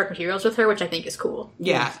His Dark Materials with her, which I think is cool.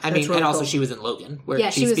 Yeah, I mean, really and also cool. she was in Logan, where Yeah,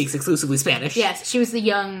 she she was- speaks exclusively Spanish. Yes, she was the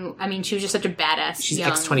young. I mean, she was just such a badass. She's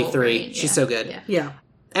young X-23. Wolverine. She's Yeah. so good. Yeah. Yeah.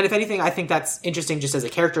 And if anything, I think that's interesting just as a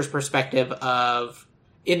character's perspective of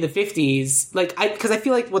in the 50s, because I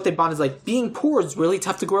feel like what they bond is being poor is really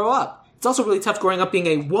tough to grow up. It's also really tough growing up being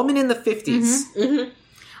a woman in the 50s. Mm-hmm.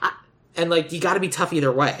 And you gotta be tough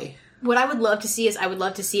either way. What I would love to see is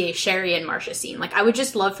a Sherry and Marcia scene. I would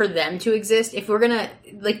just love for them to exist. If we're gonna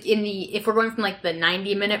if we're going from the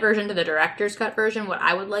 90-minute version to the director's cut version, what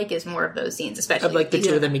I would like is more of those scenes, especially Of the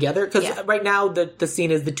two of them together. Because Yeah. right now the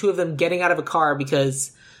scene is the two of them getting out of a car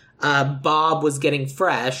because Bob was getting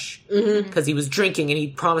fresh because he was drinking and he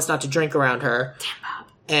promised not to drink around her. Damn Bob.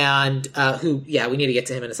 And we need to get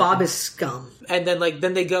to him in a second. Bob is scum. And then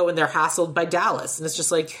then they go and they're hassled by Dallas, and it's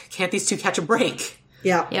just can't these two catch a break?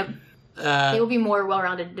 Yeah. Yep. They will be more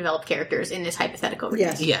well-rounded, developed characters in this hypothetical.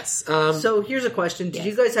 Yes. Yes. So here's a question. Did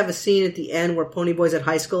you guys have a scene at the end where Ponyboy's at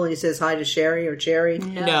high school and he says hi to Sherry or Cherry?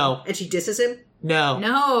 No. And she disses him? No.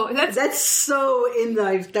 No, That's so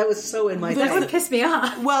that was so in my that thing. would piss me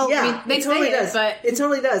off. Well, Yeah, I mean, they it totally say it, does. but- It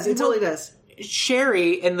totally does. It totally does.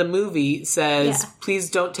 Sherry in the movie says, Yeah. please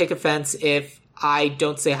don't take offense if I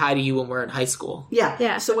don't say hi to you when we're in high school. Yeah.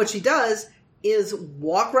 Yeah. So what she does is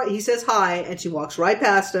walk right. He says hi, and she walks right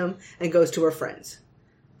past him and goes to her friends.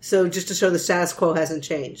 So just to show the status quo hasn't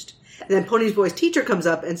changed. And then Ponyboy's teacher comes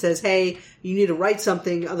up and says, "Hey, you need to write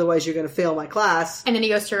something, otherwise you're going to fail my class." And then he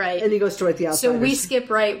goes to write. And he goes to write the So Outsiders. we skip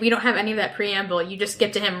right. We don't have any of that preamble. You just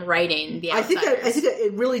skip to him writing the I think Outsiders. that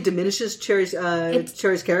it really diminishes Cherry's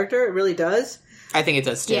character. It really does. I think it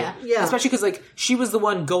does too. Yeah. Yeah. Especially because she was the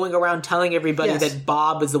one going around telling everybody Yes. that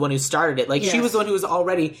Bob is the one who started it. She Yes. was the one who was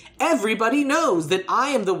already. Everybody knows that I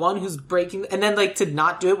am the one who's breaking. And then to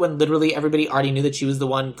not do it when literally everybody already knew that she was the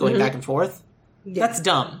one going back and forth. Yeah. That's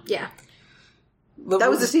dumb. Yeah. That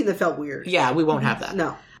was a scene that felt weird. Yeah, we won't have that.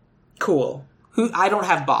 No. Cool. I don't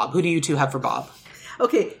have Bob. Who do you two have for Bob?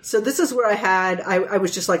 Okay, so this is where I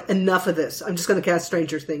was just like, enough of this. I'm just going to cast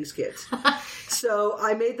Stranger Things kids. So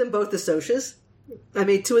I made them both the Socs. I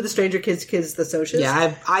made two of the Stranger kids the Socias.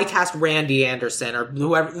 Yeah, I cast Randy Anderson or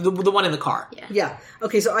whoever the one in the car. Yeah. Yeah.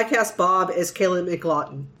 Okay, so I cast Bob as Caleb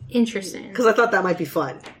McLaughlin Interesting. because I thought that might be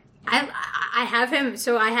fun. I have him.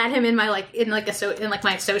 So I had him in my my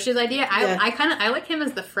Socias idea. I like him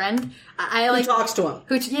as the friend. I like Who talks to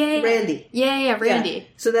him? Randy. Yeah, Randy. Yeah.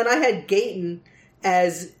 So then I had Gaten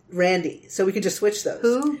as Randy, so we could just switch those.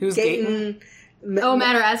 Who's Gaten?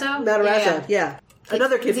 Matarazzo. Matarazzo, yeah.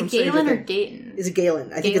 Another kid Is from it Stranger Galen or Things. Dayton? Is it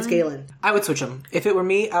Galen? I think it's Galen. I would switch them. If it were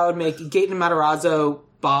me, I would make Gaten Matarazzo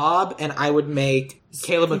Bob, and I would make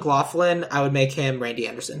Caleb McLaughlin. I would make him Randy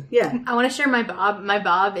Anderson. Yeah. I want to share my Bob. My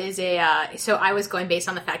Bob is so I was going based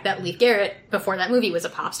on the fact that Leif Garrett, before that movie, was a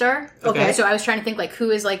pop star. Okay. So I was trying to think, like,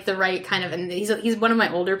 who is, like, the right kind of, and he's one of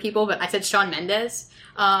my older people, but I said Shawn Mendes,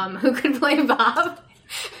 who could play Bob.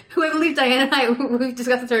 Who I believe Diane and I, we've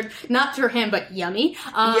discussed this, not for him, but Yummy.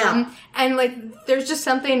 Yeah. And, like, there's just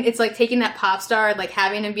something, it's like taking that pop star, like,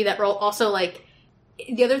 having him be that role. Also, like,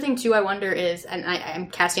 the other thing, too, I wonder is, and I'm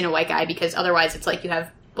casting a white guy because otherwise it's like you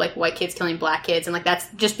have, like, white kids killing black kids, and, like, that's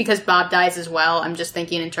just because Bob dies as well. I'm just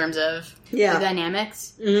thinking in terms of the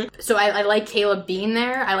dynamics. Mm-hmm. So I like Caleb being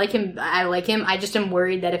there. I like him. I just am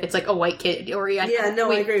worried that if it's, like, a white kid, or... I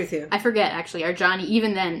agree with you. I forget, actually, our Johnny,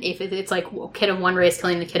 even then, if it's, like, a kid of one race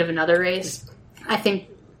killing the kid of another race, I think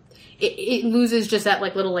it loses just that,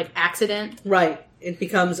 like, little, like, accident. Right. It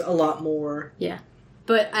becomes a lot more... Yeah.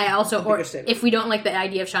 But I also, or Interesting. if we don't like the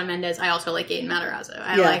idea of Shawn Mendes, I also like Gaten Matarazzo.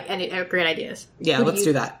 I like great ideas. Yeah, let's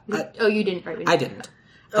do that. You didn't, right? I didn't.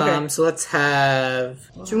 Okay. So let's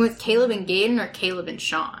have... So we went Caleb and Gaten or Caleb and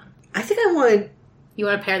Shawn? I think I want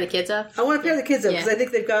to pair the kids up? I want to pair the kids up because I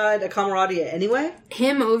think they've got a camaraderie anyway.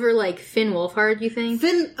 Him over, like, Finn Wolfhard, you think?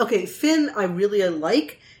 Finn I really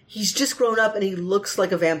like. He's just grown up and he looks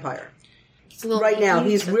like a vampire. Right now,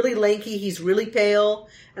 he's really lanky, he's really pale,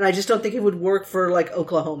 and I just don't think he would work for, like,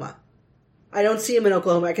 Oklahoma. I don't see him in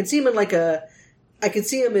Oklahoma. I can see him in, like, I can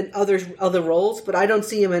see him in other roles, but I don't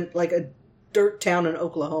see him in, like, a dirt town in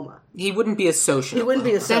Oklahoma. He wouldn't be a social. He wouldn't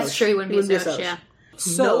be a social. That's true, he wouldn't be a social, yeah.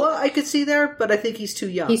 So, Noah, I could see there, but I think he's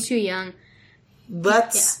too young. He's too young.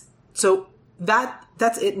 So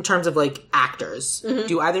that's it in terms of, like, actors. Mm-hmm.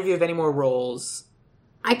 Do either of you have any more roles?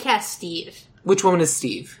 I cast Steve. Which one is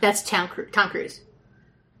Steve? That's Tom Cruise.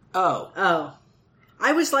 Oh.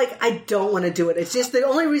 I was like, I don't want to do it. It's just the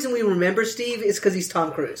only reason we remember Steve is because he's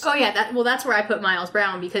Tom Cruise. Oh, yeah. That's where I put Miles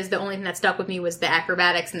Brown, because the only thing that stuck with me was the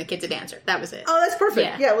acrobatics and the kid's a dancer. That was it. Oh, that's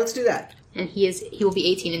perfect. Yeah, let's do that. And he will be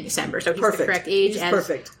 18 in December, so he's Perfect. the correct age. He's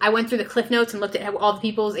perfect. I went through the Cliff Notes and looked at all the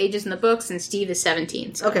people's ages in the books, and Steve is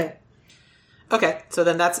 17. So. Okay, so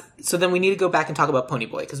then we need to go back and talk about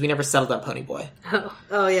Ponyboy, because we never settled on Ponyboy.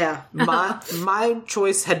 Oh yeah. My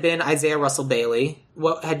choice had been Isaiah Russell Bailey.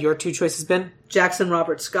 What had your two choices been? Jackson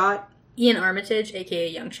Robert Scott. Ian Armitage, a.k.a.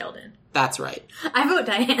 Young Sheldon. That's right. I vote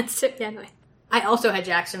Diane. So, yeah, anyway. I also had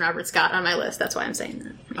Jackson Robert Scott on my list. That's why I'm saying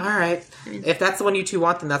that. All right. If that's the one you two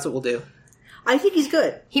want, then that's what we'll do. I think he's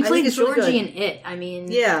good. He played Georgie really in It. I mean,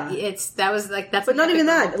 yeah. That's But not even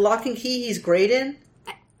that. Lock and Key, he's great in.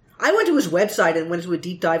 I went to his website and went to a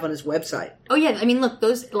deep dive on his website. Oh, yeah. I mean, look,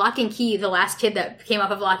 those Lock and Key, the last kid that came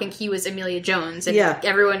off of Lock and Key was Amelia Jones. And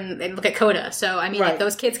everyone, and look at Coda. So, I mean, like,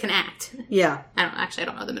 those kids can act. Yeah. I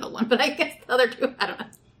don't know the middle one, but I guess the other two, I don't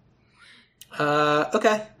know.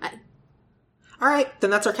 Okay. All right,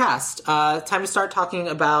 then that's our cast. Time to start talking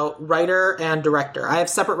about writer and director. I have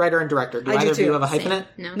separate writer and director. Do either of you have a hype in it?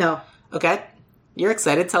 No. Okay. You're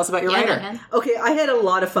excited. Tell us about your writer. Man. Okay, I had a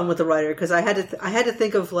lot of fun with the writer because I had to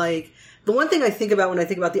think of, like, the one thing I think about when I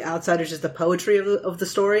think about The Outsiders is the poetry of the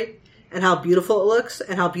story and how beautiful it looks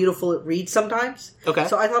and how beautiful it reads sometimes. Okay.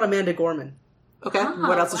 So I thought Amanda Gorman. Okay.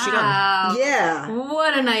 What else has she done? Yeah.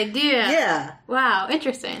 What an idea. Yeah. Wow.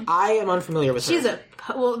 Interesting. I am unfamiliar with her. She's a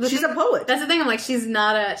poet. That's the thing. I'm like, she's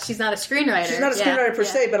not a screenwriter. She's not a screenwriter per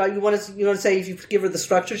se, but you want to say if you give her the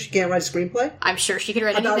structure, she can't write a screenplay. I'm sure she could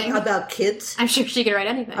write anything about kids. I'm sure she could write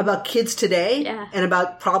anything about kids today, and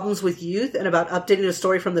about problems with youth, and about updating a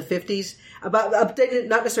story from the 50s. About updating,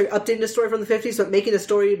 not necessarily updating a story from the 50s, but making a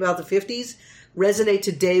story about the 50s resonate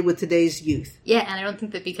today with today's youth. Yeah, and I don't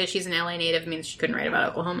think that because she's an LA native means she couldn't write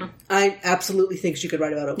about Oklahoma. I absolutely think she could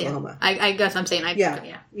write about Oklahoma. Yeah. I guess I'm saying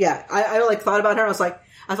Yeah. I like thought about her. I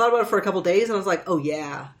thought about it for a couple days, and I was like, oh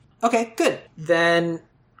yeah. Okay, good. Then,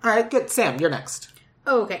 all right, good. Sam, you're next.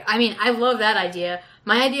 Oh, okay. I mean, I love that idea,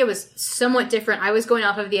 My idea was somewhat different. I was going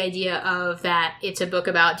off of the idea of that it's a book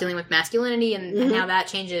about dealing with masculinity and how that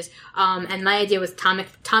changes. And my idea was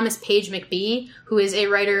Thomas Page McBee, who is a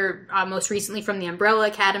writer most recently from the Umbrella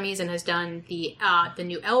Academies and has done the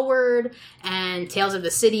new L Word and Tales of the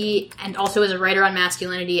City, and also is a writer on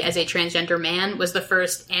masculinity as a transgender man, was the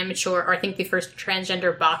first amateur, or I think the first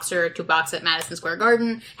transgender boxer to box at Madison Square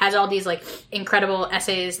Garden, has all these like incredible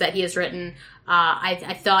essays that he has written.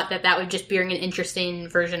 I thought that would just bring an interesting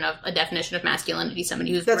version of a definition of masculinity,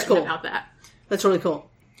 somebody who's written about that. That's really cool.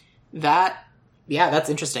 That's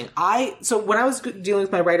interesting. So when I was dealing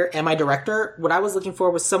with my writer and my director, what I was looking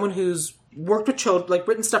for was someone who's worked with children, like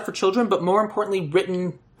written stuff for children, but more importantly,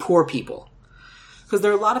 written poor people. Because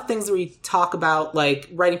there are a lot of things where we talk about, like,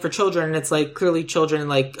 writing for children, and it's, like, clearly children in,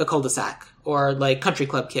 like, a cul-de-sac. Or, like, country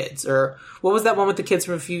club kids. Or, what was that one with the kids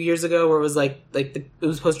from a few years ago where it was, it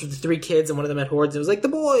was posted with the 3 kids, and one of them had hordes, and it was, like, the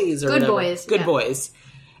boys, or Good whatever. Boys. Good Boys.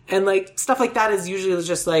 And, like, stuff like that is usually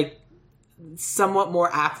just, like, somewhat more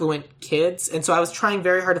affluent kids. And so I was trying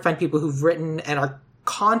very hard to find people who've written and are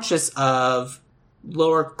conscious of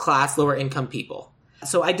lower class, lower income people.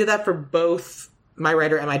 So I did that for both my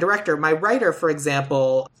writer and my director. My writer, for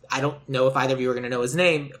example, I don't know if either of you are going to know his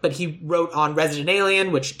name, but he wrote on Resident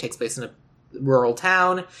Alien, which takes place in a rural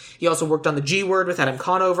town. He also worked on The G Word with Adam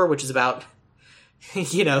Conover, which is about,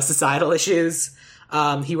 societal issues.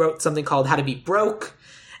 He wrote something called How to Be Broke.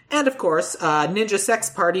 And, of course, Ninja Sex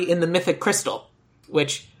Party in the Mythic Crystal,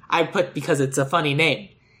 which I put because it's a funny name.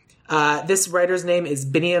 This writer's name is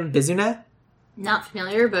Biniam Bizuna. Not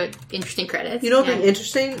familiar, but interesting credits. You know what would be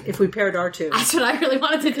interesting? If we paired our two. That's what I really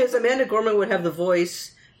wanted to do. Because Amanda Gorman would have the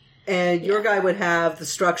voice, and your guy would have the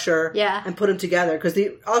structure, and put them together. Because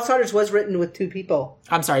The Outsiders was written with 2 people.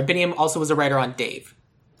 I'm sorry, Biniam also was a writer on Dave.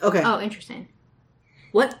 Okay. Oh, interesting.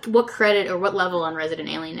 What credit or what level on Resident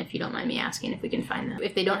Alien, if you don't mind me asking, if we can find that?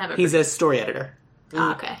 If they don't have He's a story editor.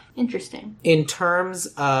 Oh, okay. Interesting. In terms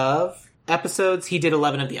of episodes, he did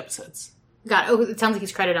 11 of the episodes. It sounds like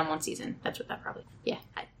he's credited on 1 season. That's what that probably. Yeah,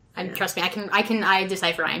 trust me. I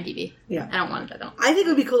decipher IMDb. Yeah, I don't want it. I think it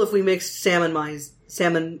would be cool if we mixed Sam and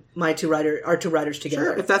my our 2 writers together.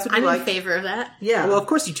 Sure, if that's what you I'm like. in favor of that. Yeah. Well, of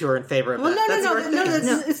course you 2 are in favor of that.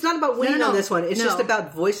 No. It's not about winning on this one. It's just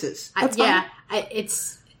about voices.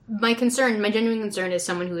 It's my concern. My genuine concern is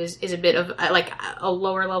someone who is a bit of like a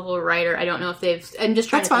lower level writer. I don't know if they've. I'm just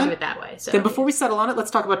trying to think of it that way. So then, before we settle on it, let's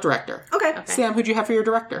talk about director. Okay. Sam, who'd you have for your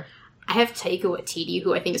director? I have Taika Waititi,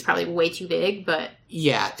 who I think is probably way too big, but...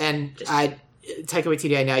 Yeah, and Taika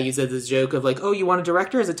Waititi, I now use it as a joke of like, oh, you want a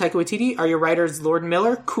director? Is it Taika Waititi? Are your writers Lord and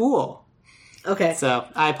Miller? Cool. Okay. So,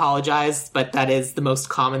 I apologize, but that is the most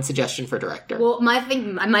common suggestion for director. Well, my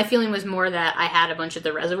feeling was more that I had a bunch of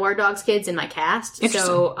the Reservoir Dogs kids in my cast.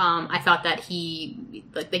 So, I thought that he,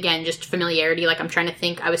 like, again, just familiarity. Like, I'm trying to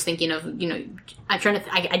think, I was thinking of, I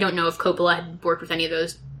don't know if Coppola had worked with any of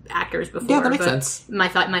those actors before. Yeah, that makes sense.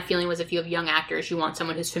 My feeling was if you have young actors, you want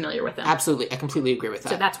someone who's familiar with them. Absolutely. I completely agree with that.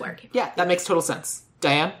 So that's where it came from. Yeah, that makes total sense.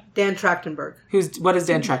 Diane? Dan Trachtenberg. What is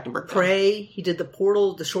Dan Trachtenberg? Prey. He did the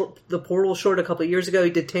Portal short a couple of years ago. He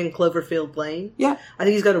did 10 Cloverfield Lane. Yeah. I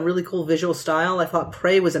think he's got a really cool visual style. I thought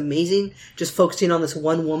Prey was amazing, just focusing on this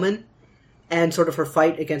one woman and sort of her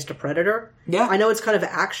fight against a predator. Yeah. I know it's kind of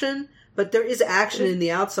action, but there is action in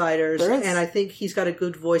The Outsiders, and I think he's got a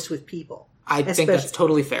good voice with people. I think that's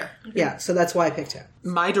totally fair. Yeah, so that's why I picked him.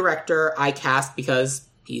 My director, I cast because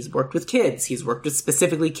he's worked with kids. He's worked with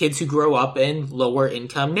specifically kids who grow up in lower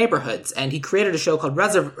income neighborhoods. And he created a show called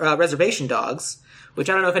Reservation Dogs, which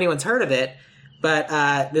I don't know if anyone's heard of it,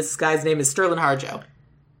 but this guy's name is Sterling Harjo.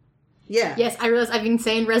 Yeah. Yes, I realize I've been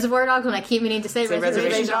saying Reservoir Dogs when I keep meaning to say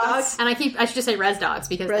Reservation Dogs. And I should just say Res Dogs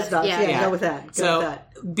because Res Dogs, yeah, go with that.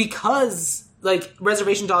 Because, like,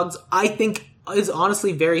 Reservation Dogs, I think is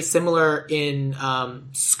honestly very similar in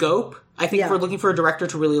scope. I think if we're looking for a director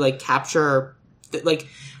to really, like, capture, like,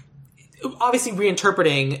 obviously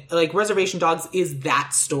reinterpreting, like, Reservation Dogs is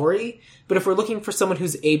that story, but if we're looking for someone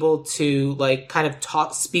who's able to, like, kind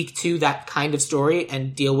of speak to that kind of story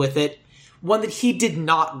and deal with it, one that he did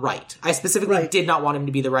not write. I specifically did not want him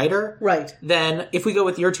to be the writer. Right. Then, if we go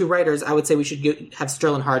with your 2 writers, I would say we should have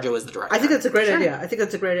Sterling Harjo as the director. I think that's a great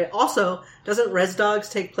idea. Also, doesn't Res Dogs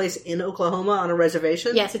take place in Oklahoma on a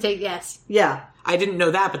reservation? Yes, Yeah. I didn't know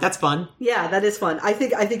that, but that's fun. Yeah, that is fun. I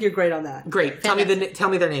think you're great on that. Great. Tell me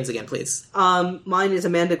their names again, please. Mine is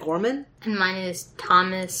Amanda Gorman. And mine is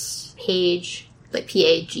Thomas Page, like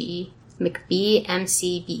P-A-G, McBee,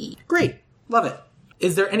 M-C-B-E. Great. Love it.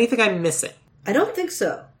 Is there anything I'm missing? I don't think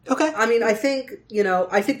so. Okay. I mean, I think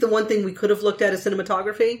the one thing we could have looked at is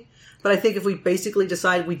cinematography. But I think if we basically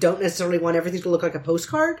decide we don't necessarily want everything to look like a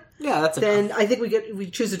postcard, Yeah, that's then enough. I think we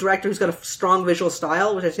choose a director who's got a strong visual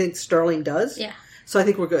style, which I think Sterling does. Yeah. So I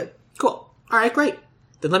think we're good. Cool. All right, great.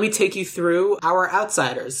 Then let me take you through our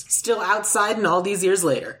outsiders. Still outside and all these years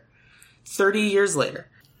later. 30 years later.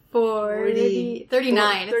 39.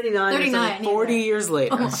 39 or 39. something. 40 years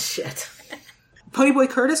later. Oh, shit. Ponyboy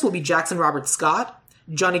Curtis will be Jackson Robert Scott.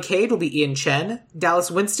 Johnny Cade will be Ian Chen.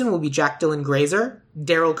 Dallas Winston will be Jack Dylan Grazer.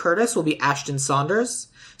 Daryl Curtis will be Ashton Saunders.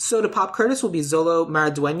 Soda Pop Curtis will be Zolo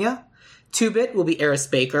Maraduena. Two-Bit will be Eris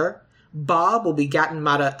Baker. Bob will be Gatton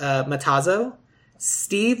Matazo.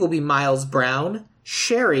 Steve will be Miles Brown.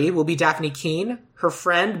 Sherry will be Daphne Keene. Her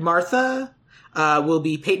friend Martha will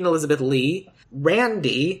be Peyton Elizabeth Lee.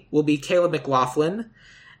 Randy will be Caleb McLaughlin.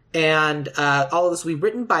 And all of this will be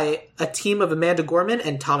written by a team of Amanda Gorman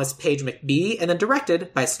and Thomas Page McBee, and then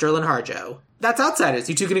directed by Sterling Harjo. That's Outsiders.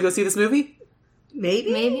 You two gonna go see this movie?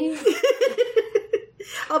 Maybe?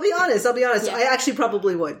 I'll be honest. Yeah. I actually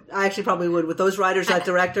probably would. With those writers, that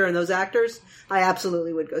director, and those actors, I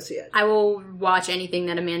absolutely would go see it. I will watch anything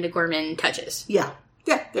that Amanda Gorman touches. Yeah.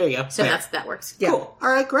 Yeah, there you go. So Fair. that works. Yeah. Cool. All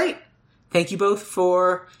right, great. Thank you both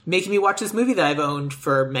for making me watch this movie that I've owned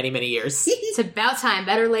for many, many years. It's about time.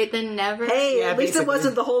 Better late than never. Hey, Yeah, at least basically. it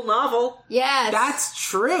wasn't the whole novel. Yes. That's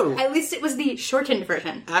true. At least it was the shortened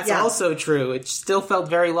version. That's Yeah. also true. It still felt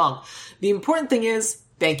very long. The important thing is,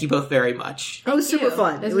 thank you both very much. It was Thank super you.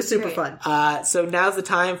 fun. This It was was super great. fun. So now's the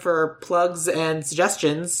time for plugs and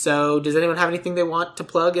suggestions. So does anyone have anything they want to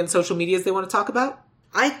plug in social medias they want to talk about?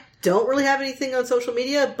 I don't really have anything on social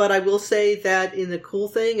media, but I will say that in the cool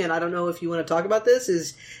thing, and I don't know if you want to talk about this,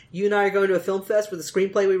 is you and I are going to a film fest with a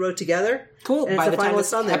screenplay we wrote together. Cool. And By it's the a time finalist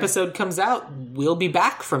this on there. episode comes out, we'll be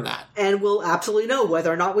back from that. And we'll absolutely know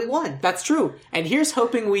whether or not we won. That's true. And here's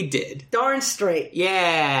hoping we did. Darn straight.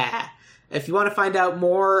 Yeah. If you want to find out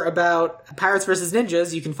more about Pirates vs.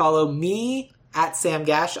 Ninjas, you can follow me at Sam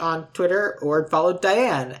Gash on Twitter or follow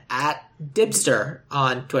Diane at Dibster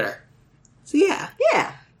on Twitter. So yeah.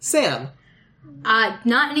 Yeah. Sam.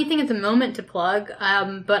 Not anything at the moment to plug,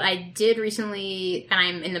 but I did recently, and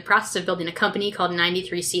I'm in the process of building a company called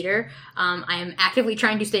 93 Cedar. I am actively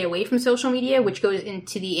trying to stay away from social media, which goes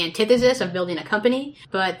into the antithesis of building a company,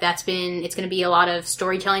 but it's going to be a lot of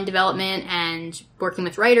storytelling development and working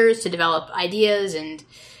with writers to develop ideas and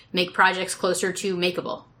make projects closer to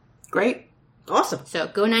makeable. Great. Awesome. So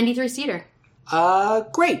go 93 Cedar.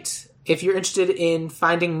 Great. If you're interested in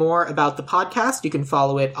finding more about the podcast, you can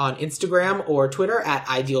follow it on Instagram or Twitter at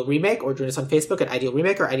Ideal Remake, or join us on Facebook at Ideal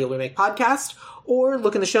Remake or Ideal Remake Podcast, or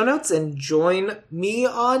look in the show notes and join me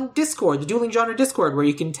on Discord, the Dueling Genre Discord, where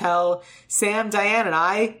you can tell Sam, Diane, and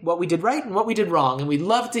I what we did right and what we did wrong, and we'd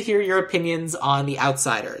love to hear your opinions on The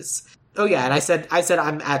Outsiders. Oh yeah, and I said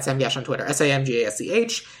I'm at Sam Gash on Twitter,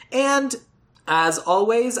 SamGasch, and as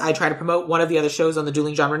always, I try to promote one of the other shows on the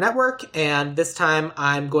Dueling Genre Network, and this time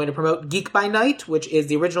I'm going to promote Geek by Night, which is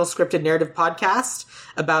the original scripted narrative podcast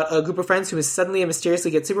about a group of friends who suddenly and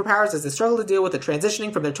mysteriously get superpowers as they struggle to deal with the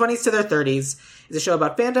transitioning from their 20s to their 30s. It's a show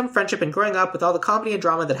about fandom, friendship, and growing up with all the comedy and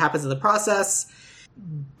drama that happens in the process.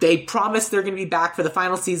 They promise they're going to be back for the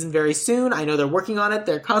final season very soon. I know they're working on it.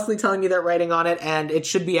 They're constantly telling me they're writing on it, and it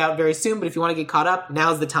should be out very soon, but if you want to get caught up,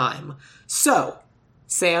 now's the time. So,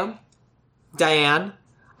 Sam, Diane,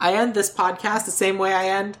 I end this podcast the same way I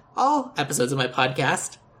end all episodes of my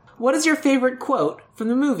podcast. What is your favorite quote from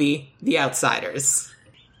the movie The Outsiders?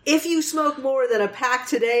 If you smoke more than a pack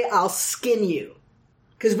today, I'll skin you.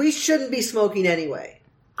 Because we shouldn't be smoking anyway.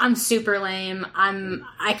 I'm super lame.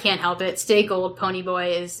 I can't help it. Stay Gold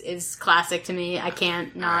Ponyboy is classic to me. I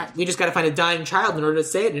can't not. We just gotta find a dying child in order to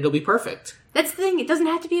say it, and it'll be perfect. That's the thing. It doesn't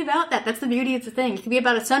have to be about that. That's the beauty of the thing. It could be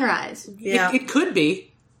about a sunrise. Yeah. It could be.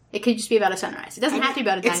 It could just be about a sunrise. It doesn't have to be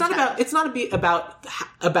about a dying child. It's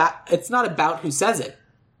not about who says it,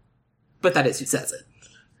 but that is who says it.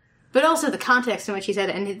 But also the context in which he said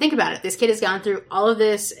it. And think about it. This kid has gone through all of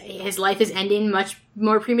this. His life is ending much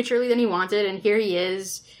more prematurely than he wanted. And here he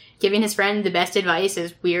is giving his friend the best advice,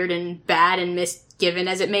 as weird and bad and misgiven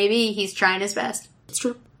as it may be. He's trying his best. It's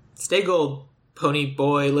true. Stay gold, Pony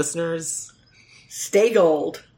Boy listeners. Stay gold.